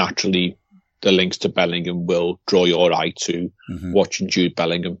you naturally, the links to Bellingham will draw your eye to watching Jude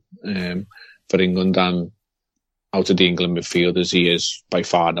Bellingham for England, and out of the England midfielders, he is by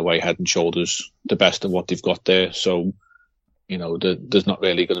far and away head and shoulders the best of what they've got there. So, there's not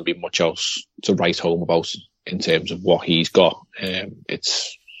really going to be much else to write home about in terms of what he's got.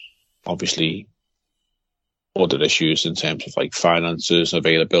 It's obviously other issues in terms of like finances,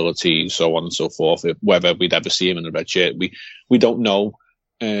 availability, so on and so forth. Whether we'd ever see him in a red shirt, we don't know.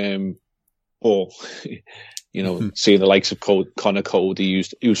 Or seeing the likes of Connor Cody,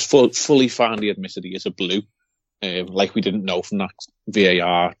 he was fully finally admitted he is a blue. Like we didn't know from that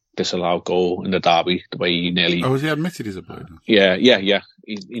VAR disallowed goal in the derby, the way he nearly... Oh, was he admitted he's a blue? Yeah.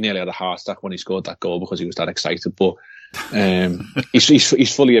 He nearly had a heart attack when he scored that goal because he was that excited. But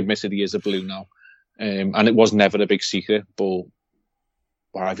he's fully admitted he is a blue now. And it was never a big secret, but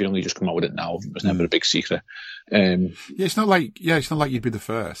why have you only just come out with it now? It was never a big secret. It's not like you'd be the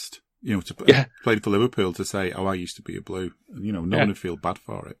first, to play for Liverpool to say, "Oh, I used to be a blue." No one would feel bad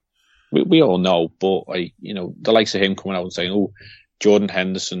for it. We all know, but the likes of him coming out and saying, "Oh, Jordan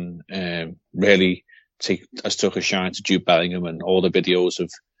Henderson really has took a shine to Jude Bellingham," and all the videos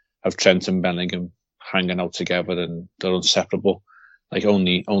of Trent and Bellingham hanging out together and they're inseparable. Like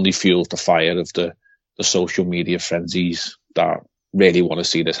only fuels the fire of the social media frenzies that really want to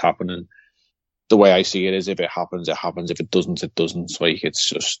see this happen. And the way I see it is, if it happens, it happens. If it doesn't, it doesn't. Like, it's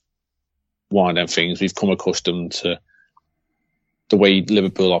just one of them things. We've come accustomed to the way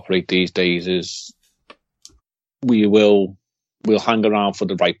Liverpool operate these days is we'll hang around for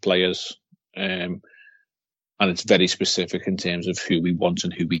the right players. And it's very specific in terms of who we want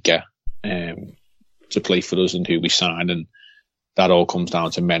and who we get to play for us and who we sign. And that all comes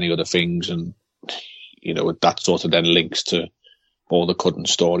down to many other things. And, that sort of then links to all the current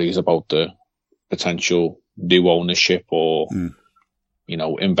stories about the potential new ownership or,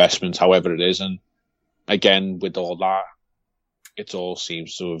 investments, however it is. And again, with all that, it all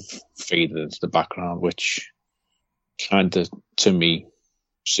seems to have faded into the background, which kind of, to me,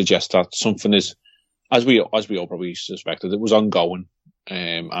 suggests that something is, as we all probably suspected, it was ongoing,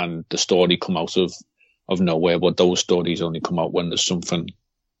 and the story come out of nowhere. But those stories only come out when there's something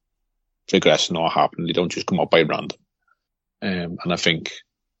progressing or happening. They don't just come out by random. And I think,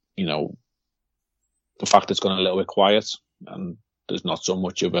 the fact it's gone a little bit quiet and there's not so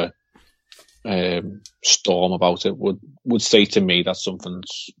much of a storm about it would say to me that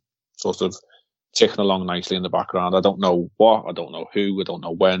something's sort of ticking along nicely in the background. I don't know what, I don't know who, I don't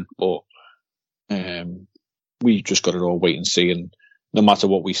know when, but we just got to all wait and see. And no matter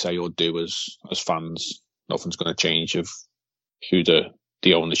what we say or do as fans, nothing's going to change of who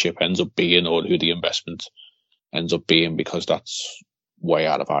the ownership ends up being or who the investment ends up being, because that's way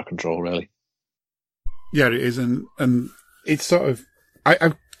out of our control, really. Yeah, it is. And it's sort of,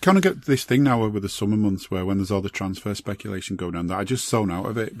 I kind of get this thing now over the summer months where when there's all the transfer speculation going on that I just zone out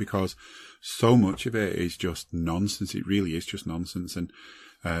of it, because so much of it is just nonsense. It really is just nonsense. And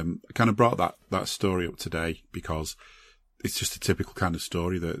I kind of brought that story up today because it's just a typical kind of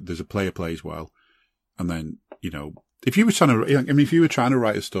story that there's a player plays well, and then, if you were trying to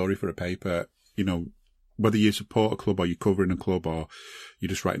write a story for a paper, whether you support a club or you're covering a club or you're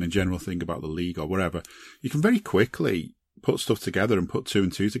just writing a general thing about the league or whatever, you can very quickly put stuff together and put two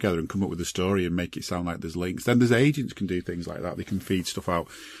and two together and come up with a story and make it sound like there's links. Then there's agents can do things like that. They can feed stuff out,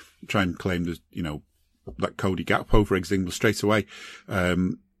 try and claim there's, like Cody Gakpo, for example, straight away.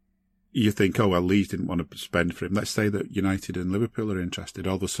 You think, oh, well, Leeds didn't want to spend for him. Let's say that United and Liverpool are interested.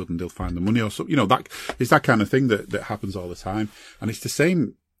 All of a sudden they'll find the money or something. That is that kind of thing that happens all the time. And it's the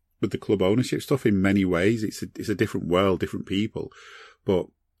same with the club ownership stuff in many ways. It's a different world, different people. But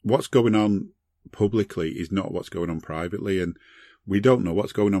what's going on publicly is not what's going on privately. And we don't know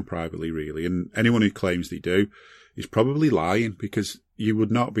what's going on privately, really. And anyone who claims they do is probably lying, because you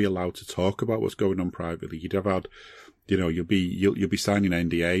would not be allowed to talk about what's going on privately. You'd have had, you'll be signing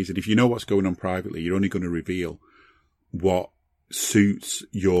NDAs. And if you know what's going on privately, you're only going to reveal what suits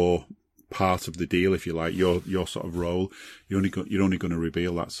your part of the deal, if you like, your sort of role. You're only going to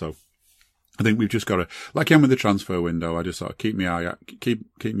reveal that. So I think we've just got to, like I am with the transfer window, I just sort of keep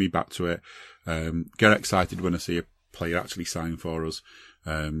me back to it. Get excited when I see a player actually sign for us,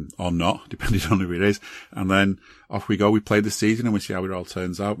 or not, depending on who it is. And then off we go. We play the season and we see how it all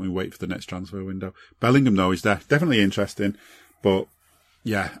turns out, and we wait for the next transfer window. Bellingham, though, is definitely interesting. But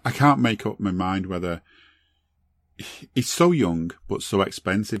yeah, I can't make up my mind whether he's so young, but so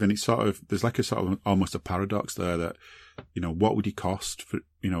expensive. And it's sort of, there's like a sort of almost a paradox there that, what would he cost for,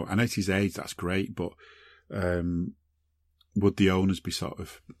 and at his age, that's great. But, would the owners be sort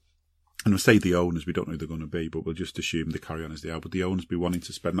of and we'll say the owners, we don't know who they're going to be, but we'll just assume they carry on as they are. But the owners be wanting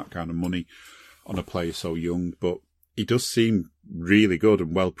to spend that kind of money on a player so young. But he does seem really good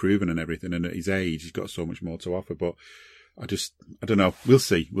and well proven and everything. And at his age, he's got so much more to offer. But I don't know. We'll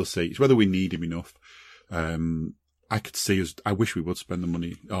see. It's whether we need him enough. I could see us. I wish we would spend the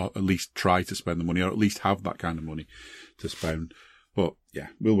money, or at least try to spend the money, or at least have that kind of money to spend. But yeah,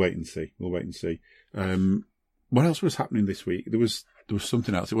 we'll wait and see. What else was happening this week? There was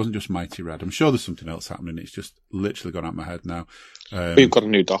something else. It wasn't just Mighty Red. I'm sure there's something else happening. It's just literally gone out of my head now. We've got a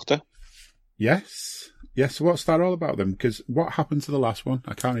new doctor. Yes. So what's that all about then? Because what happened to the last one?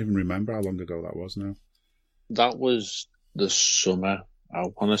 I can't even remember how long ago that was now. That was the summer. I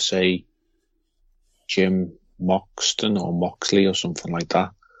want to say Jim Moxton or Moxley or something like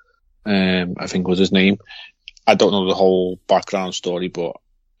that. I think was his name. I don't know the whole background story, but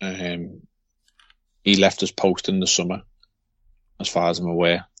he left his post in the summer, as far as I'm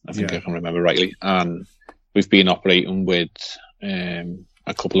aware. I think I can remember rightly. And we've been operating with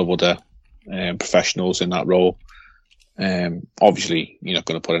a couple of other professionals in that role. Obviously, you're not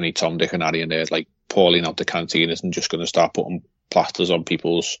going to put any Tom, Dick and Harry in there. Like, Pauline out the canteen isn't just going to start putting plasters on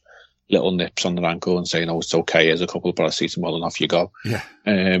people's little nips on their ankle and saying, oh, it's okay, here's a couple of paracetamol and off you go. Yeah.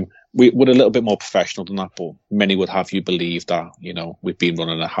 We're a little bit more professional than that, but many would have you believe that, we've been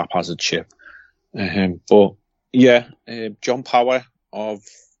running a haphazard ship. But yeah, John Power of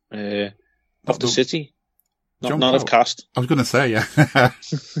the City, not of Cast. I was going to say, yeah.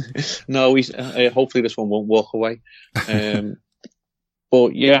 No, he's hopefully this one won't walk away.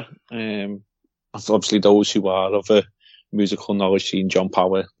 But yeah, obviously those who are of a musical knowledge seen John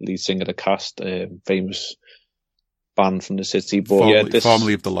Power, lead singer of Cast, famous band from the City. But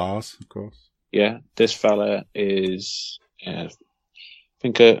formerly of the Lars, of course. Yeah, this fella is, I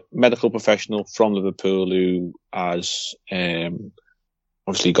think, a medical professional from Liverpool who has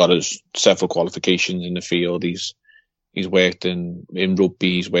obviously got his several qualifications in the field. He's worked in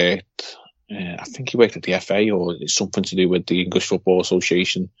rugby. He's worked, I think he worked at the FA, or it's something to do with the English Football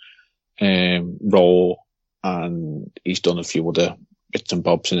Association role, and he's done a few other bits and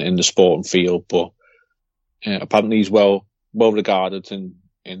bobs in the sporting field. But apparently he's well regarded in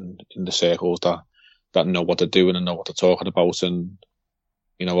the circles that know what they're doing and know what they're talking about, and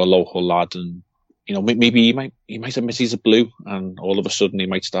a local lad, and maybe he might admit he's a blue, and all of a sudden he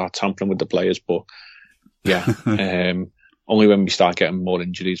might start tampering with the players. But yeah, only when we start getting more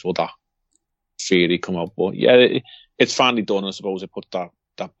injuries will that theory come up. But yeah, it's finally done. I suppose it put that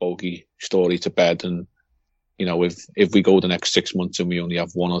bogey story to bed, and if we go the next 6 months and we only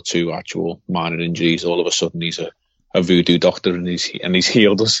have one or two actual minor injuries, all of a sudden he's a voodoo doctor and he's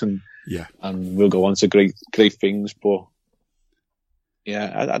healed us, and we'll go on to great things. But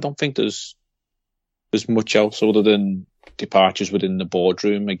yeah, I don't think there's much else other than departures within the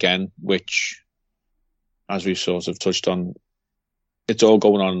boardroom again, which, as we've sort of touched on, it's all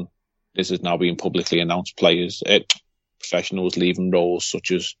going on. This is now being publicly announced. Players, professionals leaving roles such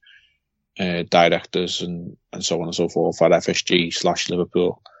as directors and so on and so forth at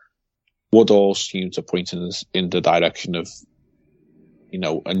FSG/Liverpool would all seem to point in the direction of,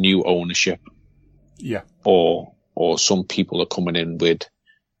 a new ownership. Yeah. Or some people are coming in with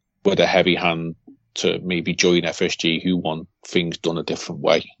a heavy hand to maybe join FSG who want things done a different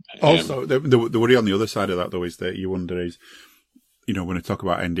way. Also, the worry on the other side of that, though, is that you wonder is, when I talk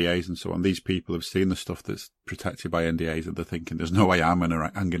about NDAs and so on, these people have seen the stuff that's protected by NDAs and they're thinking, there's no way I'm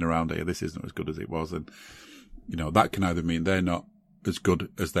hanging around here. This isn't as good as it was. And, that can either mean they're not as good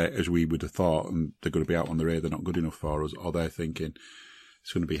as we would have thought, and they're going to be out on the rear, they're not good enough for us, or they're thinking,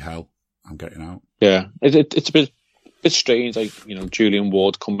 it's going to be hell, I'm getting out. Yeah, it's a bit strange. Like, Julian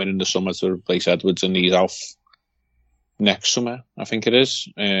Ward coming in the summer to replace Edwards, and he's off next summer, I think it is.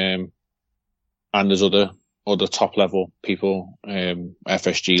 And there's other top level people,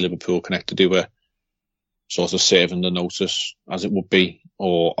 FSG, Liverpool connected, who are sort of serving the notice, as it would be,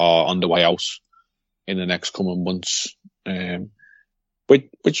 or are on the way out in the next coming months.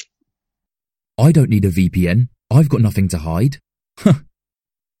 Which I don't need a VPN. I've got nothing to hide.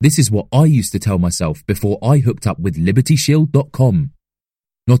 This is what I used to tell myself before I hooked up with LibertyShield.com.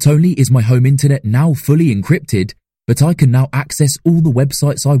 Not only is my home internet now fully encrypted, but I can now access all the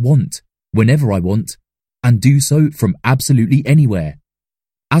websites I want, whenever I want, and do so from absolutely anywhere.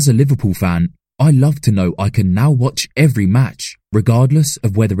 As a Liverpool fan, I love to know I can now watch every match, regardless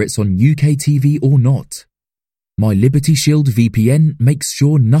of whether it's on UK TV or not. My Liberty Shield VPN makes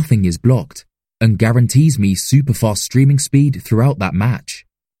sure nothing is blocked and guarantees me super fast streaming speed throughout that match.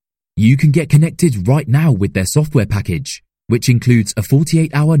 You can get connected right now with their software package, which includes a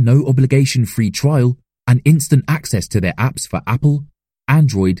 48-hour no-obligation free trial and instant access to their apps for Apple,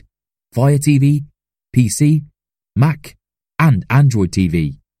 Android, Fire TV, PC, Mac, and Android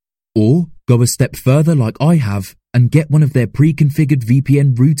TV. Or go a step further like I have and get one of their pre-configured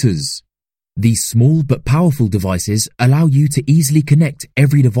VPN routers. These small but powerful devices allow you to easily connect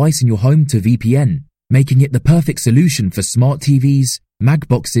every device in your home to VPN, making it the perfect solution for smart TVs, Mag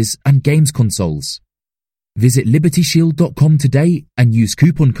boxes, and games consoles. Visit libertyshield.com today and use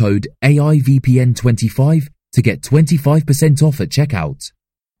coupon code AIVPN25 to get 25% off at checkout.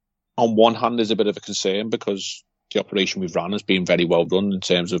 On one hand, there's a bit of a concern because the operation we've run has been very well run in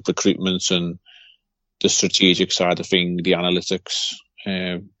terms of recruitment and the strategic side of things, the analytics.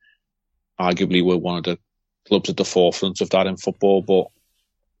 Arguably, we're one of the clubs at the forefront of that in football. But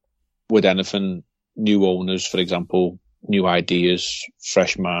with anything, new owners, for example, new ideas,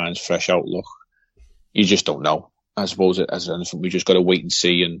 fresh minds, fresh outlook, you just don't know. I suppose as anything, we just got to wait and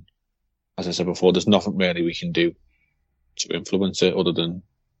see. And as I said before, there's nothing really we can do to influence it other than,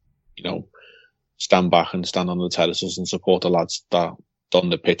 stand back and stand on the terraces and support the lads that done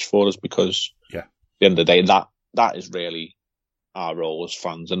the pitch for us, because at the end of the day, that is really our role as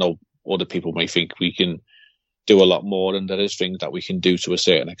fans. I know other people may think we can do a lot more, and there is things that we can do to a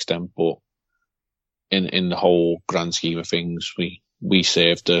certain extent, but in the whole grand scheme of things, we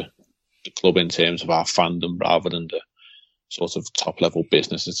serve the club in terms of our fandom rather than the sort of top level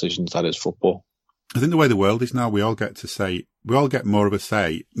business decisions that is football. I think the way the world is now, we all get more of a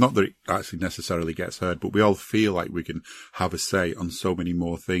say. Not that it actually necessarily gets heard, but we all feel like we can have a say on so many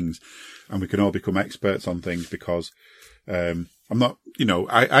more things, and we can all become experts on things because, I'm not,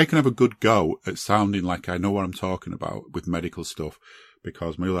 I can have a good go at sounding like I know what I'm talking about with medical stuff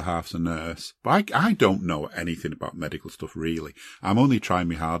because my other half's a nurse, but I don't know anything about medical stuff really. I'm only trying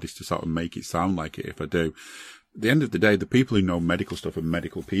my hardest to sort of make it sound like it if I do. At the end of the day, the people who know medical stuff are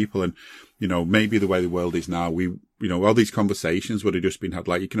medical people. And, maybe the way the world is now, all these conversations would have just been had,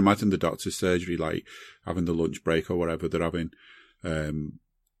 like, you can imagine the doctor's surgery, like having the lunch break or whatever, they're having, they're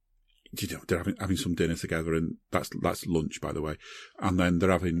having some dinner together, and that's lunch, by the way. And then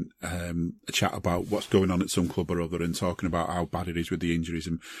they're having, a chat about what's going on at some club or other and talking about how bad it is with the injuries.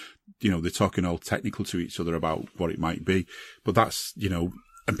 And, they're talking all technical to each other about what it might be. But that's,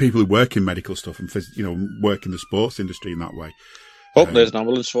 and people who work in medical stuff and, work in the sports industry in that way. Oh, there's an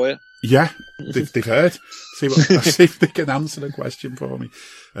ambulance for you. Yeah, they've heard. See if they can answer the question for me.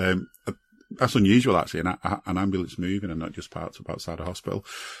 That's unusual, actually, an ambulance moving and not just parked up outside a hospital.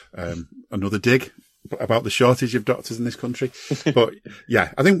 Another dig about the shortage of doctors in this country. But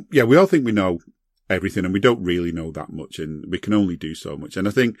yeah, I think, we all think we know everything, and we don't really know that much, and we can only do so much. And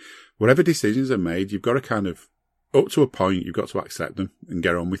I think whatever decisions are made, you've got to kind of, up to a point, you've got to accept them and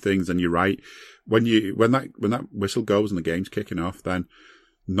get on with things. And you're right. When that whistle goes and the game's kicking off, then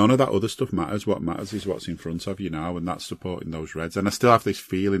none of that other stuff matters. What matters is what's in front of you now, and that's supporting those Reds. And I still have this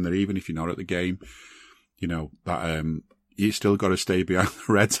feeling that even if you're not at the game, that you still got to stay behind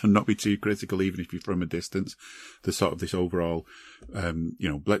the Reds and not be too critical, even if you're from a distance. There's sort of this overall,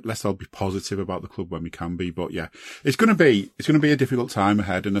 let's all be positive about the club when we can be. But yeah, it's going to be a difficult time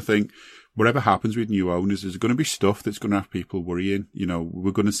ahead. And I think whatever happens with new owners, there's going to be stuff that's going to have people worrying.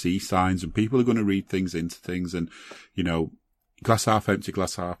 We're going to see signs, and people are going to read things into things. And, glass half empty,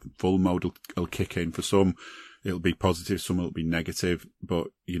 glass half full mode will kick in. For some, it'll be positive, some will be negative. But,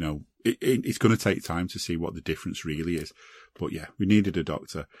 it's going to take time to see what the difference really is. But yeah, we needed a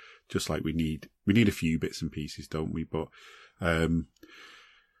doctor, just like we need a few bits and pieces, don't we? But,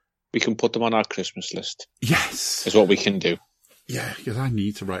 we can put them on our Christmas list. Yes. Is what we can do. Yeah, because I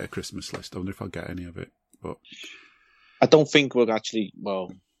need to write a Christmas list. I wonder if I'll get any of it. But I don't think we're actually,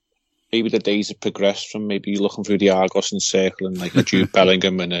 maybe the days have progressed from maybe looking through the Argos and circling like a Jude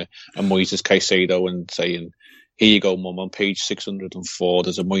Bellingham and a Moises Caicedo and saying, here you go, Mum, on page 604,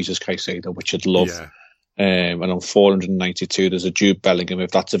 there's a Moises Caicedo, which I'd love. Yeah. And on 492, there's a Jude Bellingham,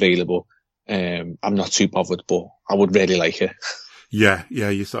 if that's available. I'm not too bothered, but I would really like it. Yeah,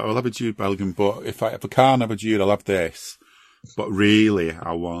 you thought, I'll have a Jude Bellingham, but if I can't have a Jude, I'll have this. But really,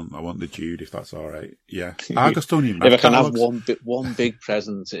 I want the Jude, if that's all right. Yeah, Argos don't even have if I can catalogues. Have one big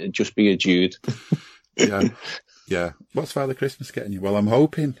present, it'd just be a Jude. Yeah. What's Father Christmas getting you? Well, I'm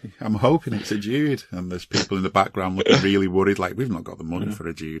hoping it's a Jude. And there's people in the background looking really worried, like we've not got the money for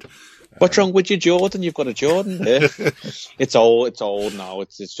a Jude. What's wrong with you, Jordan? You've got a Jordan there. It's old now.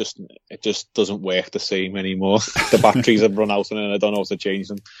 It just doesn't work the same anymore. The batteries have run out, and I don't know how to change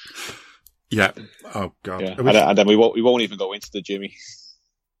them. Yeah. Oh God. Yeah. And then we won't even go into the Jimmy.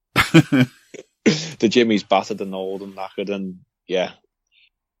 The Jimmy's battered and old and knackered, and yeah,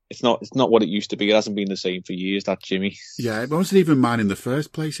 it's not what it used to be. It hasn't been the same for years. That Jimmy. Yeah, it wasn't even mine in the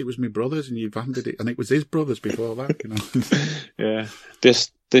first place. It was my brother's, and you've handed it, and it was his brother's before that. Yeah.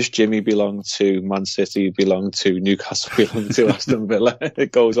 This Does Jimmy belong to Man City, belong to Newcastle, belong to Aston Villa?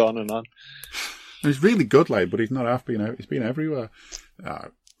 It goes on and on. He's really good, but he's not half been out. He's been everywhere.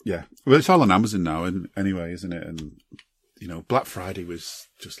 Yeah. Well, it's all on Amazon now, anyway, isn't it? And, Black Friday was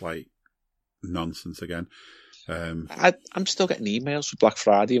just nonsense again. I'm still getting emails for Black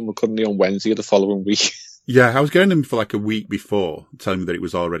Friday, and we're currently on Wednesday of the following week. Yeah, I was getting them for a week before, telling me that it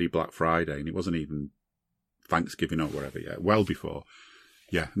was already Black Friday, and it wasn't even Thanksgiving or whatever yet. Well before.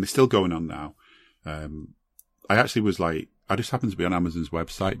 Yeah, and they're still going on now. I actually was I just happened to be on Amazon's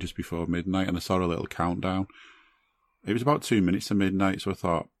website just before midnight, and I saw a little countdown. It was about 2 minutes to midnight, so I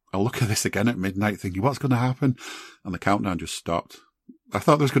thought, I'll look at this again at midnight thinking, what's going to happen? And the countdown just stopped. I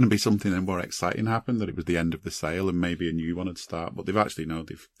thought there was going to be something more exciting happen, that it was the end of the sale and maybe a new one would start, but they've actually,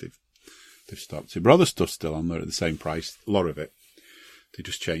 they've stopped it. But other stuff's still on there at the same price, a lot of it. They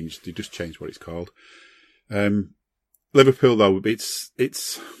just changed what it's called. Liverpool, though, this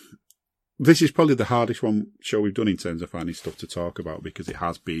is probably the hardest show we've done in terms of finding stuff to talk about, because it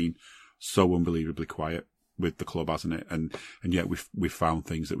has been so unbelievably quiet with the club, hasn't it? And yet we've found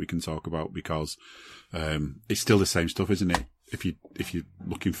things that we can talk about, because it's still the same stuff, isn't it? If you're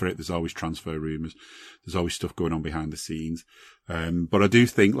looking for it, there's always transfer rumours, there's always stuff going on behind the scenes. But I do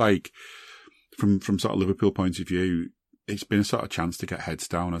think, from sort of Liverpool point of view, it's been a sort of chance to get heads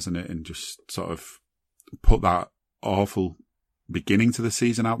down, hasn't it? And just sort of put that awful beginning to the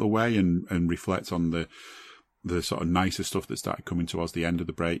season out the way and reflect on the sort of nicer stuff that started coming towards the end of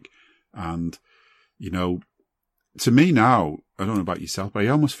the break. And, to me now, I don't know about yourself, but I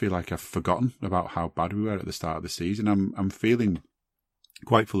almost feel like I've forgotten about how bad we were at the start of the season. I'm feeling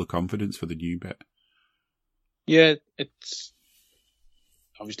quite full of confidence for the new bit. Yeah, it's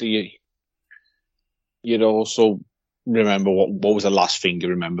obviously you'd also remember what was the last thing you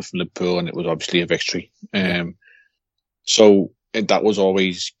remember from Liverpool, and it was obviously a victory. So that was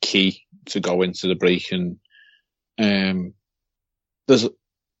always key to go into the break. And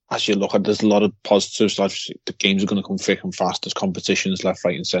as you look at, there's a lot of positives. The games are going to come thick and fast. There's competitions left,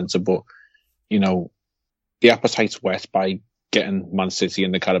 right, and centre. But the appetite's whet by getting Man City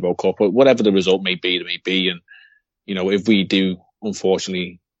in the Carabao Cup. But whatever the result may be, it may be. And if we do,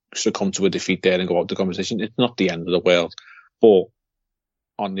 unfortunately, succumb to a defeat there and go out the competition, it's not the end of the world. But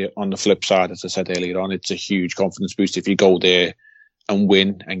on the flip side, as I said earlier on, it's a huge confidence boost if you go there and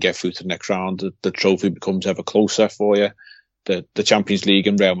win and get through to the next round. The trophy becomes ever closer for you. The Champions League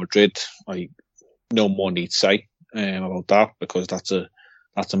and Real Madrid, no more need to say about that, because that's a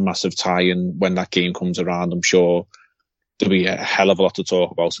massive tie. And when that game comes around, I'm sure there'll be a hell of a lot to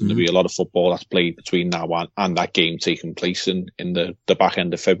talk about, and there'll be a lot of football that's played between now and that game taking place in the back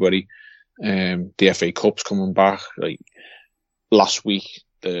end of February. The FA Cup's coming back. Last week,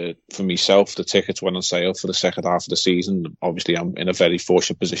 for myself, the tickets went on sale for the second half of the season. Obviously, I'm in a very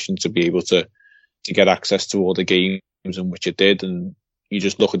fortunate position to be able to get access to all the games in which it did. And you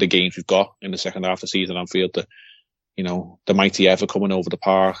just look at the games we've got in the second half of the season. I feel the mighty Ever coming over the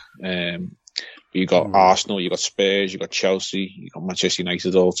park. You got Arsenal, you got Spurs, you got Chelsea, you got Manchester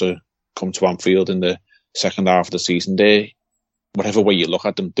United all to come to Anfield in the second half of the season. Whatever way you look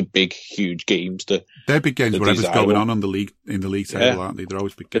at them, the big, huge games. They're big games, whatever's going on in the league table, aren't they? They're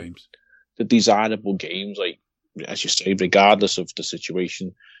always big games. The desirable games, as you say, regardless of the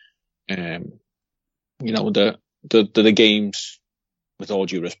situation. The games, with all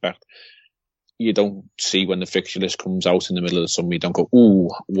due respect, you don't see when the fixture list comes out in the middle of the summer. You don't go, ooh,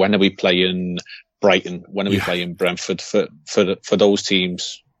 when are we playing Brighton? When are we playing Brentford? For those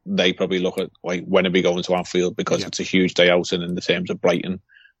teams, they probably look at when are we going to Anfield, because it's a huge day out. And in the terms of Brighton,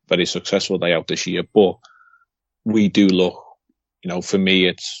 very successful day out this year. But we do look, for me,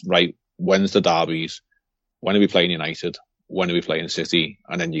 it's right. When's the derbies? When are we playing United? When are we playing City?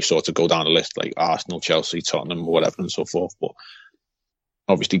 And then you sort of go down the list like Arsenal, Chelsea, Tottenham, whatever, and so forth. But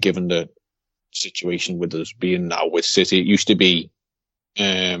obviously, given the situation with us being now with City, it used to be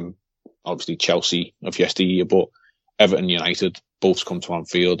obviously Chelsea of yesteryear, but Everton, United both come to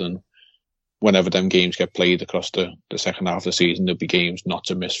Anfield, and whenever them games get played across the second half of the season, there'll be games not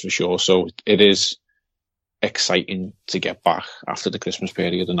to miss for sure. So it is exciting to get back after the Christmas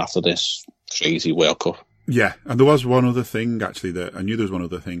period and after this crazy World Cup. Yeah, and there was one other thing actually that I knew there was one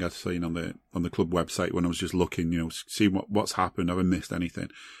other thing I'd seen on the club website when I was just looking, see what's happened. Have I missed anything?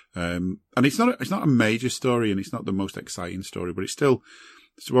 And it's not a major story, and it's not the most exciting story, but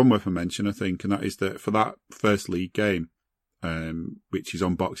it's one worth a mention, I think, and that is that for that first league game, which is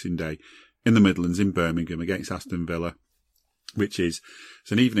on Boxing Day in the Midlands in Birmingham against Aston Villa, it's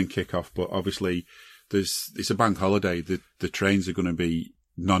an evening kickoff, but obviously it's a bank holiday. The trains are going to be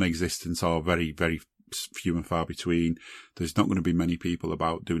non-existent or very, very few and far between. There's not going to be many people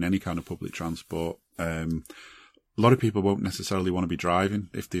about doing any kind of public transport. A lot of people won't necessarily want to be driving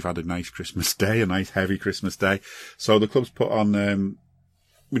if they've had a nice Christmas day, a nice heavy Christmas day. So the club's put on,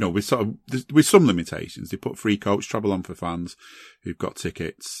 with some limitations. They put free coach travel on for fans who've got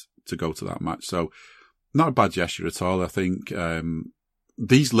tickets to go to that match. So not a bad gesture at all. I think,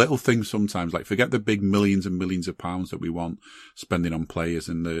 these little things sometimes, like forget the big millions and millions of pounds that we want spending on players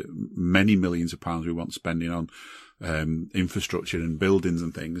and the many millions of pounds we want spending on, infrastructure and buildings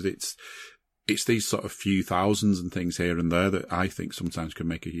and things. It's these sort of few thousands and things here and there that I think sometimes can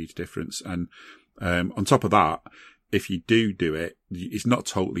make a huge difference. And, on top of that, if you do it, it's not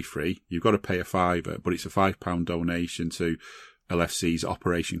totally free. You've got to pay a £5, but it's a £5 donation to LFC's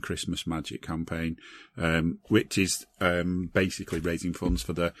Operation Christmas Magic campaign, which is basically raising funds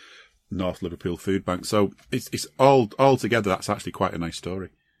for the North Liverpool Food Bank. So it's all together. That's actually quite a nice story.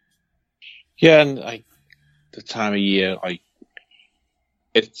 Yeah, and the time of year,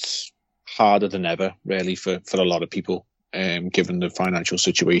 it's harder than ever, really, for a lot of people, given the financial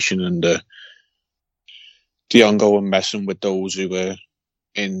situation and the ongoing messing with those who are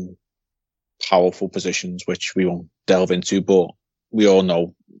in powerful positions, which we won't delve into, but we all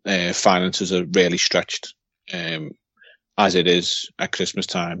know finances are really stretched as it is at Christmas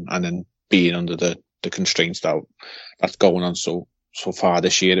time, and then being under the constraints that's going on so far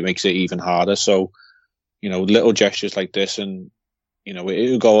this year, it makes it even harder. So, little gestures like this, and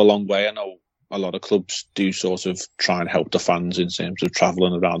it'll go a long way. I know a lot of clubs do sort of try and help the fans in terms of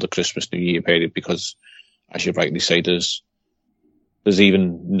travelling around the Christmas New Year period, because, as you rightly say, there's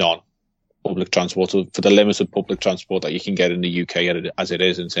even none public transport, for the limited public transport that you can get in the UK as it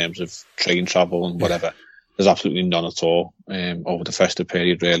is in terms of train travel and whatever. There's absolutely none at all over the festive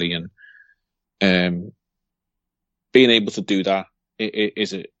period, really. And being able to do that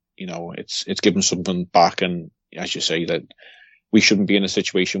it's giving something back. And as you say, that we shouldn't be in a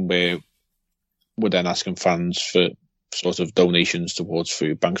situation where we're then asking fans for sort of donations towards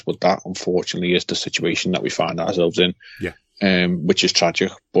food banks, but that unfortunately is the situation that we find ourselves in. Which is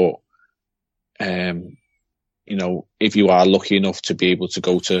tragic. But if you are lucky enough to be able to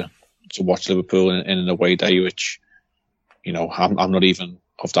go to watch Liverpool in an away day, which, I'm not even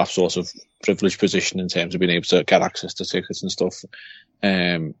of that sort of privileged position in terms of being able to get access to tickets and stuff.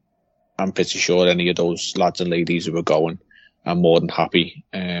 I'm pretty sure any of those lads and ladies who are going are more than happy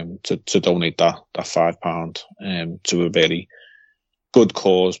to donate that £5 to a very good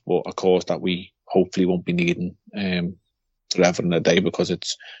cause, but a cause that we hopefully won't be needing forever and a day, because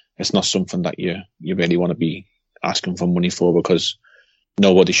it's not something that you really want to be asking for money for, because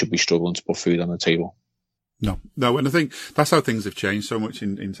nobody should be struggling to put food on the table. No, and I think that's how things have changed so much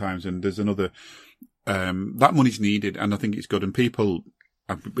in times. And there's another, that money's needed, and I think it's good. And people,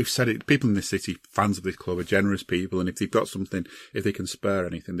 we've said it, people in this city, fans of this club, are generous people. And if they've got something, if they can spare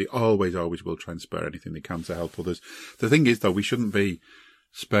anything, they always will try and spare anything they can to help others. The thing is, though, we shouldn't be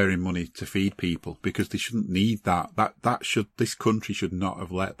sparing money to feed people, because they shouldn't need that. This country should not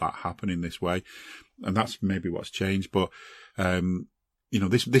have let that happen in this way. And that's maybe what's changed. But,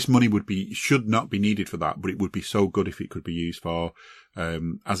 this money should not be needed for that, but it would be so good if it could be used for,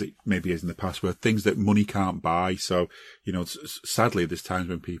 as it maybe is in the past, where things that money can't buy. So, sadly, there's times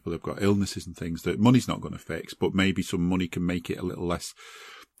when people have got illnesses and things that money's not going to fix, but maybe some money can make it a little less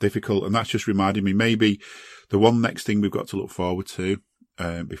difficult. And that's just reminded me, maybe the one next thing we've got to look forward to,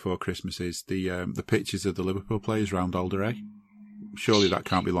 before Christmas is the pictures of the Liverpool players round Alder. Surely that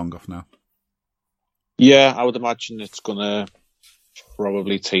can't be long off now. Yeah, I would imagine it's going to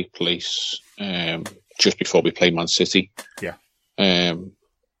probably take place just before we play Man City. Yeah.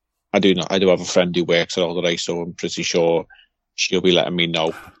 I do have a friend who works at Alder, so I'm pretty sure she'll be letting me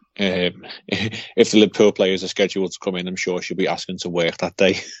know. If the Liverpool players are scheduled to come in, I'm sure she'll be asking to work that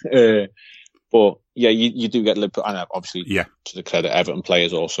day. But yeah, you do get Liverpool, and obviously, to the credit, Everton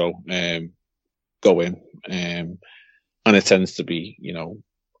players also go in, and it tends to be,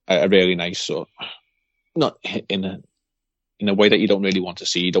 a really nice sort of, not in a way that you don't really want to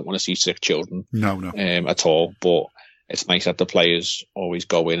see. You don't want to see sick children, at all. But it's nice that the players always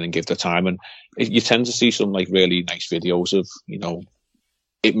go in and give the time, and you tend to see some like really nice videos of,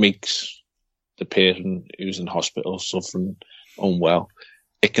 it makes the person who's in hospital suffering unwell,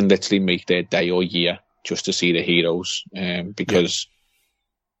 it can literally make their day or year just to see the heroes, because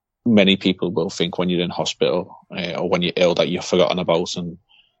many people will think when you're in hospital or when you're ill that you're forgotten about, and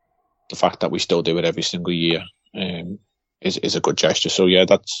the fact that we still do it every single year is a good gesture. So yeah,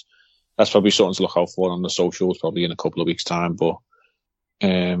 that's probably something to look out for on the socials probably in a couple of weeks' time. But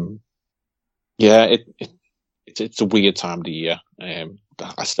it's a weird time of the year.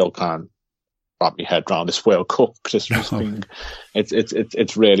 I still can't wrap my head around this World Cup Christmas thing.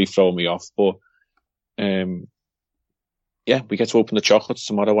 It's really thrown me off. But yeah, we get to open the chocolates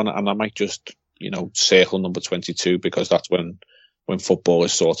tomorrow, and I might just, circle number 22, because that's when football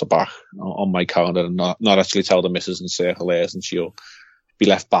is sort of back on my calendar, and not actually tell the missus and circle theirs, and she'll be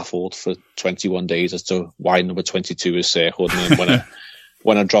left baffled for 21 days as to why number 22 is circled. And then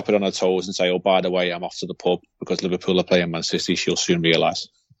when I drop it on her toes and say, oh, by the way, I'm off to the pub because Liverpool are playing Man City, she'll soon realise.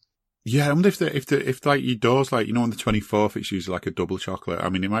 Yeah, I wonder if like your doors, like, on the 24th, it's usually like a double chocolate. I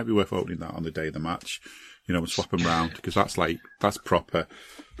mean, it might be worth opening that on the day of the match, and swap them round, because that's proper.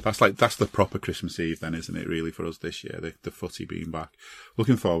 That's the proper Christmas Eve then, isn't it, really, for us this year, the footy being back.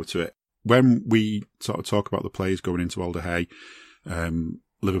 Looking forward to it. When we sort of talk about the players going into Alder Hey,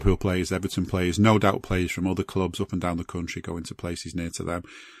 Liverpool players, Everton players, no doubt players from other clubs up and down the country going to places near to them.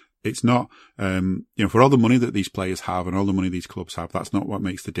 It's not, for all the money that these players have and all the money these clubs have, that's not what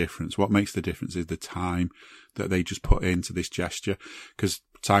makes the difference. What makes the difference is the time that they just put into this gesture, because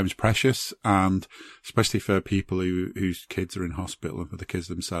time's precious, and especially for people whose kids are in hospital and for the kids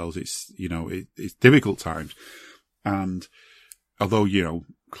themselves, it's, it's difficult times. And although,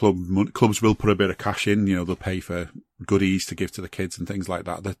 clubs will put a bit of cash in, they'll pay for goodies to give to the kids and things like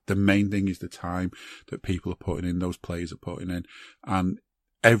that. The main thing is the time that people are putting in, those players are putting in. And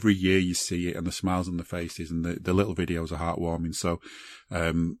every year you see it, and the smiles on the faces, and the little videos are heartwarming. So,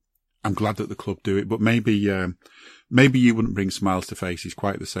 I'm glad that the club do it, but maybe you wouldn't bring smiles to faces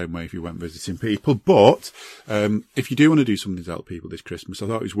quite the same way if you went visiting people. But, if you do want to do something to help people this Christmas, I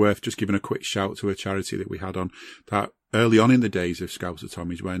thought it was worth just giving a quick shout to a charity that we had on that early on in the days of Scouser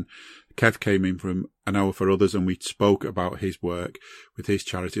Tommies, when Kev came in from An Hour for Others, and we spoke about his work with his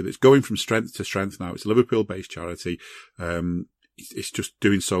charity that's going from strength to strength now. It's a Liverpool-based charity. It's just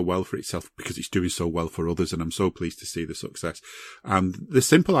doing so well for itself because it's doing so well for others, and I'm so pleased to see the success. And the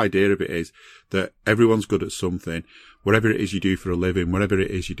simple idea of it is that everyone's good at something, whatever it is you do for a living, whatever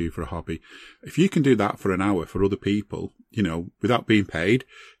it is you do for a hobby. If you can do that for an hour for other people, without being paid,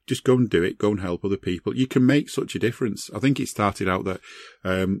 just go and do it, go and help other people. You can make such a difference. I think it started out that,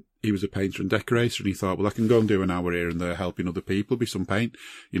 he was a painter and decorator, and he thought, well, I can go and do an hour here and there helping other people with some paint.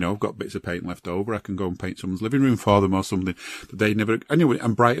 I've got bits of paint left over. I can go and paint someone's living room for them or something that they never, anyway,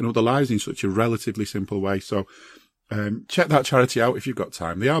 and brighten other lives in such a relatively simple way. So, check that charity out if you've got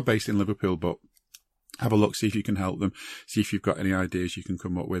time. They are based in Liverpool, but have a look, see if you can help them, see if you've got any ideas you can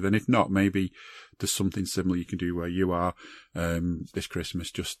come up with. And if not, maybe there's something similar you can do where you are, this Christmas.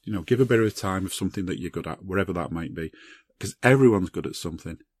 Just, give a bit of time of something that you're good at, wherever that might be, because everyone's good at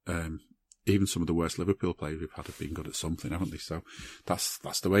something. Even some of the worst Liverpool players we've had have been good at something, haven't they? So that's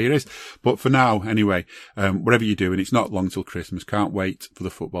the way it is. But for now, anyway, whatever you're doing, it's not long till Christmas. Can't wait for the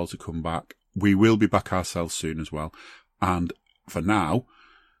football to come back. We will be back ourselves soon as well. And for now,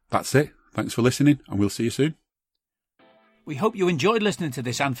 that's it. Thanks for listening, and we'll see you soon. We hope you enjoyed listening to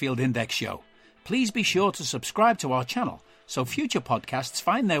this Anfield Index show. Please be sure to subscribe to our channel so future podcasts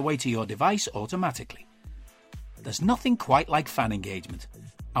find their way to your device automatically. There's nothing quite like fan engagement,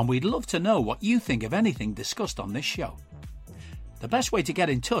 and we'd love to know what you think of anything discussed on this show. The best way to get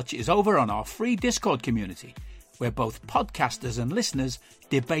in touch is over on our free Discord community, where both podcasters and listeners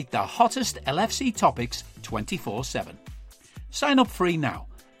debate the hottest LFC topics 24/7. Sign up free now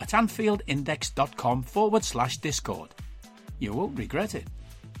at AnfieldIndex.com/Discord. You won't regret it.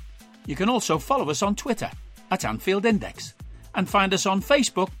 You can also follow us on Twitter at Anfield Index, and find us on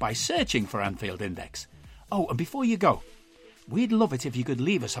Facebook by searching for Anfield Index. Oh, and before you go, we'd love it if you could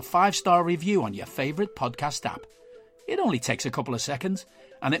leave us a 5-star review on your favourite podcast app. It only takes a couple of seconds,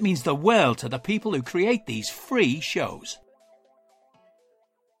 and it means the world to the people who create these free shows.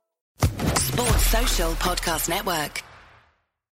 Sports Social Podcast Network.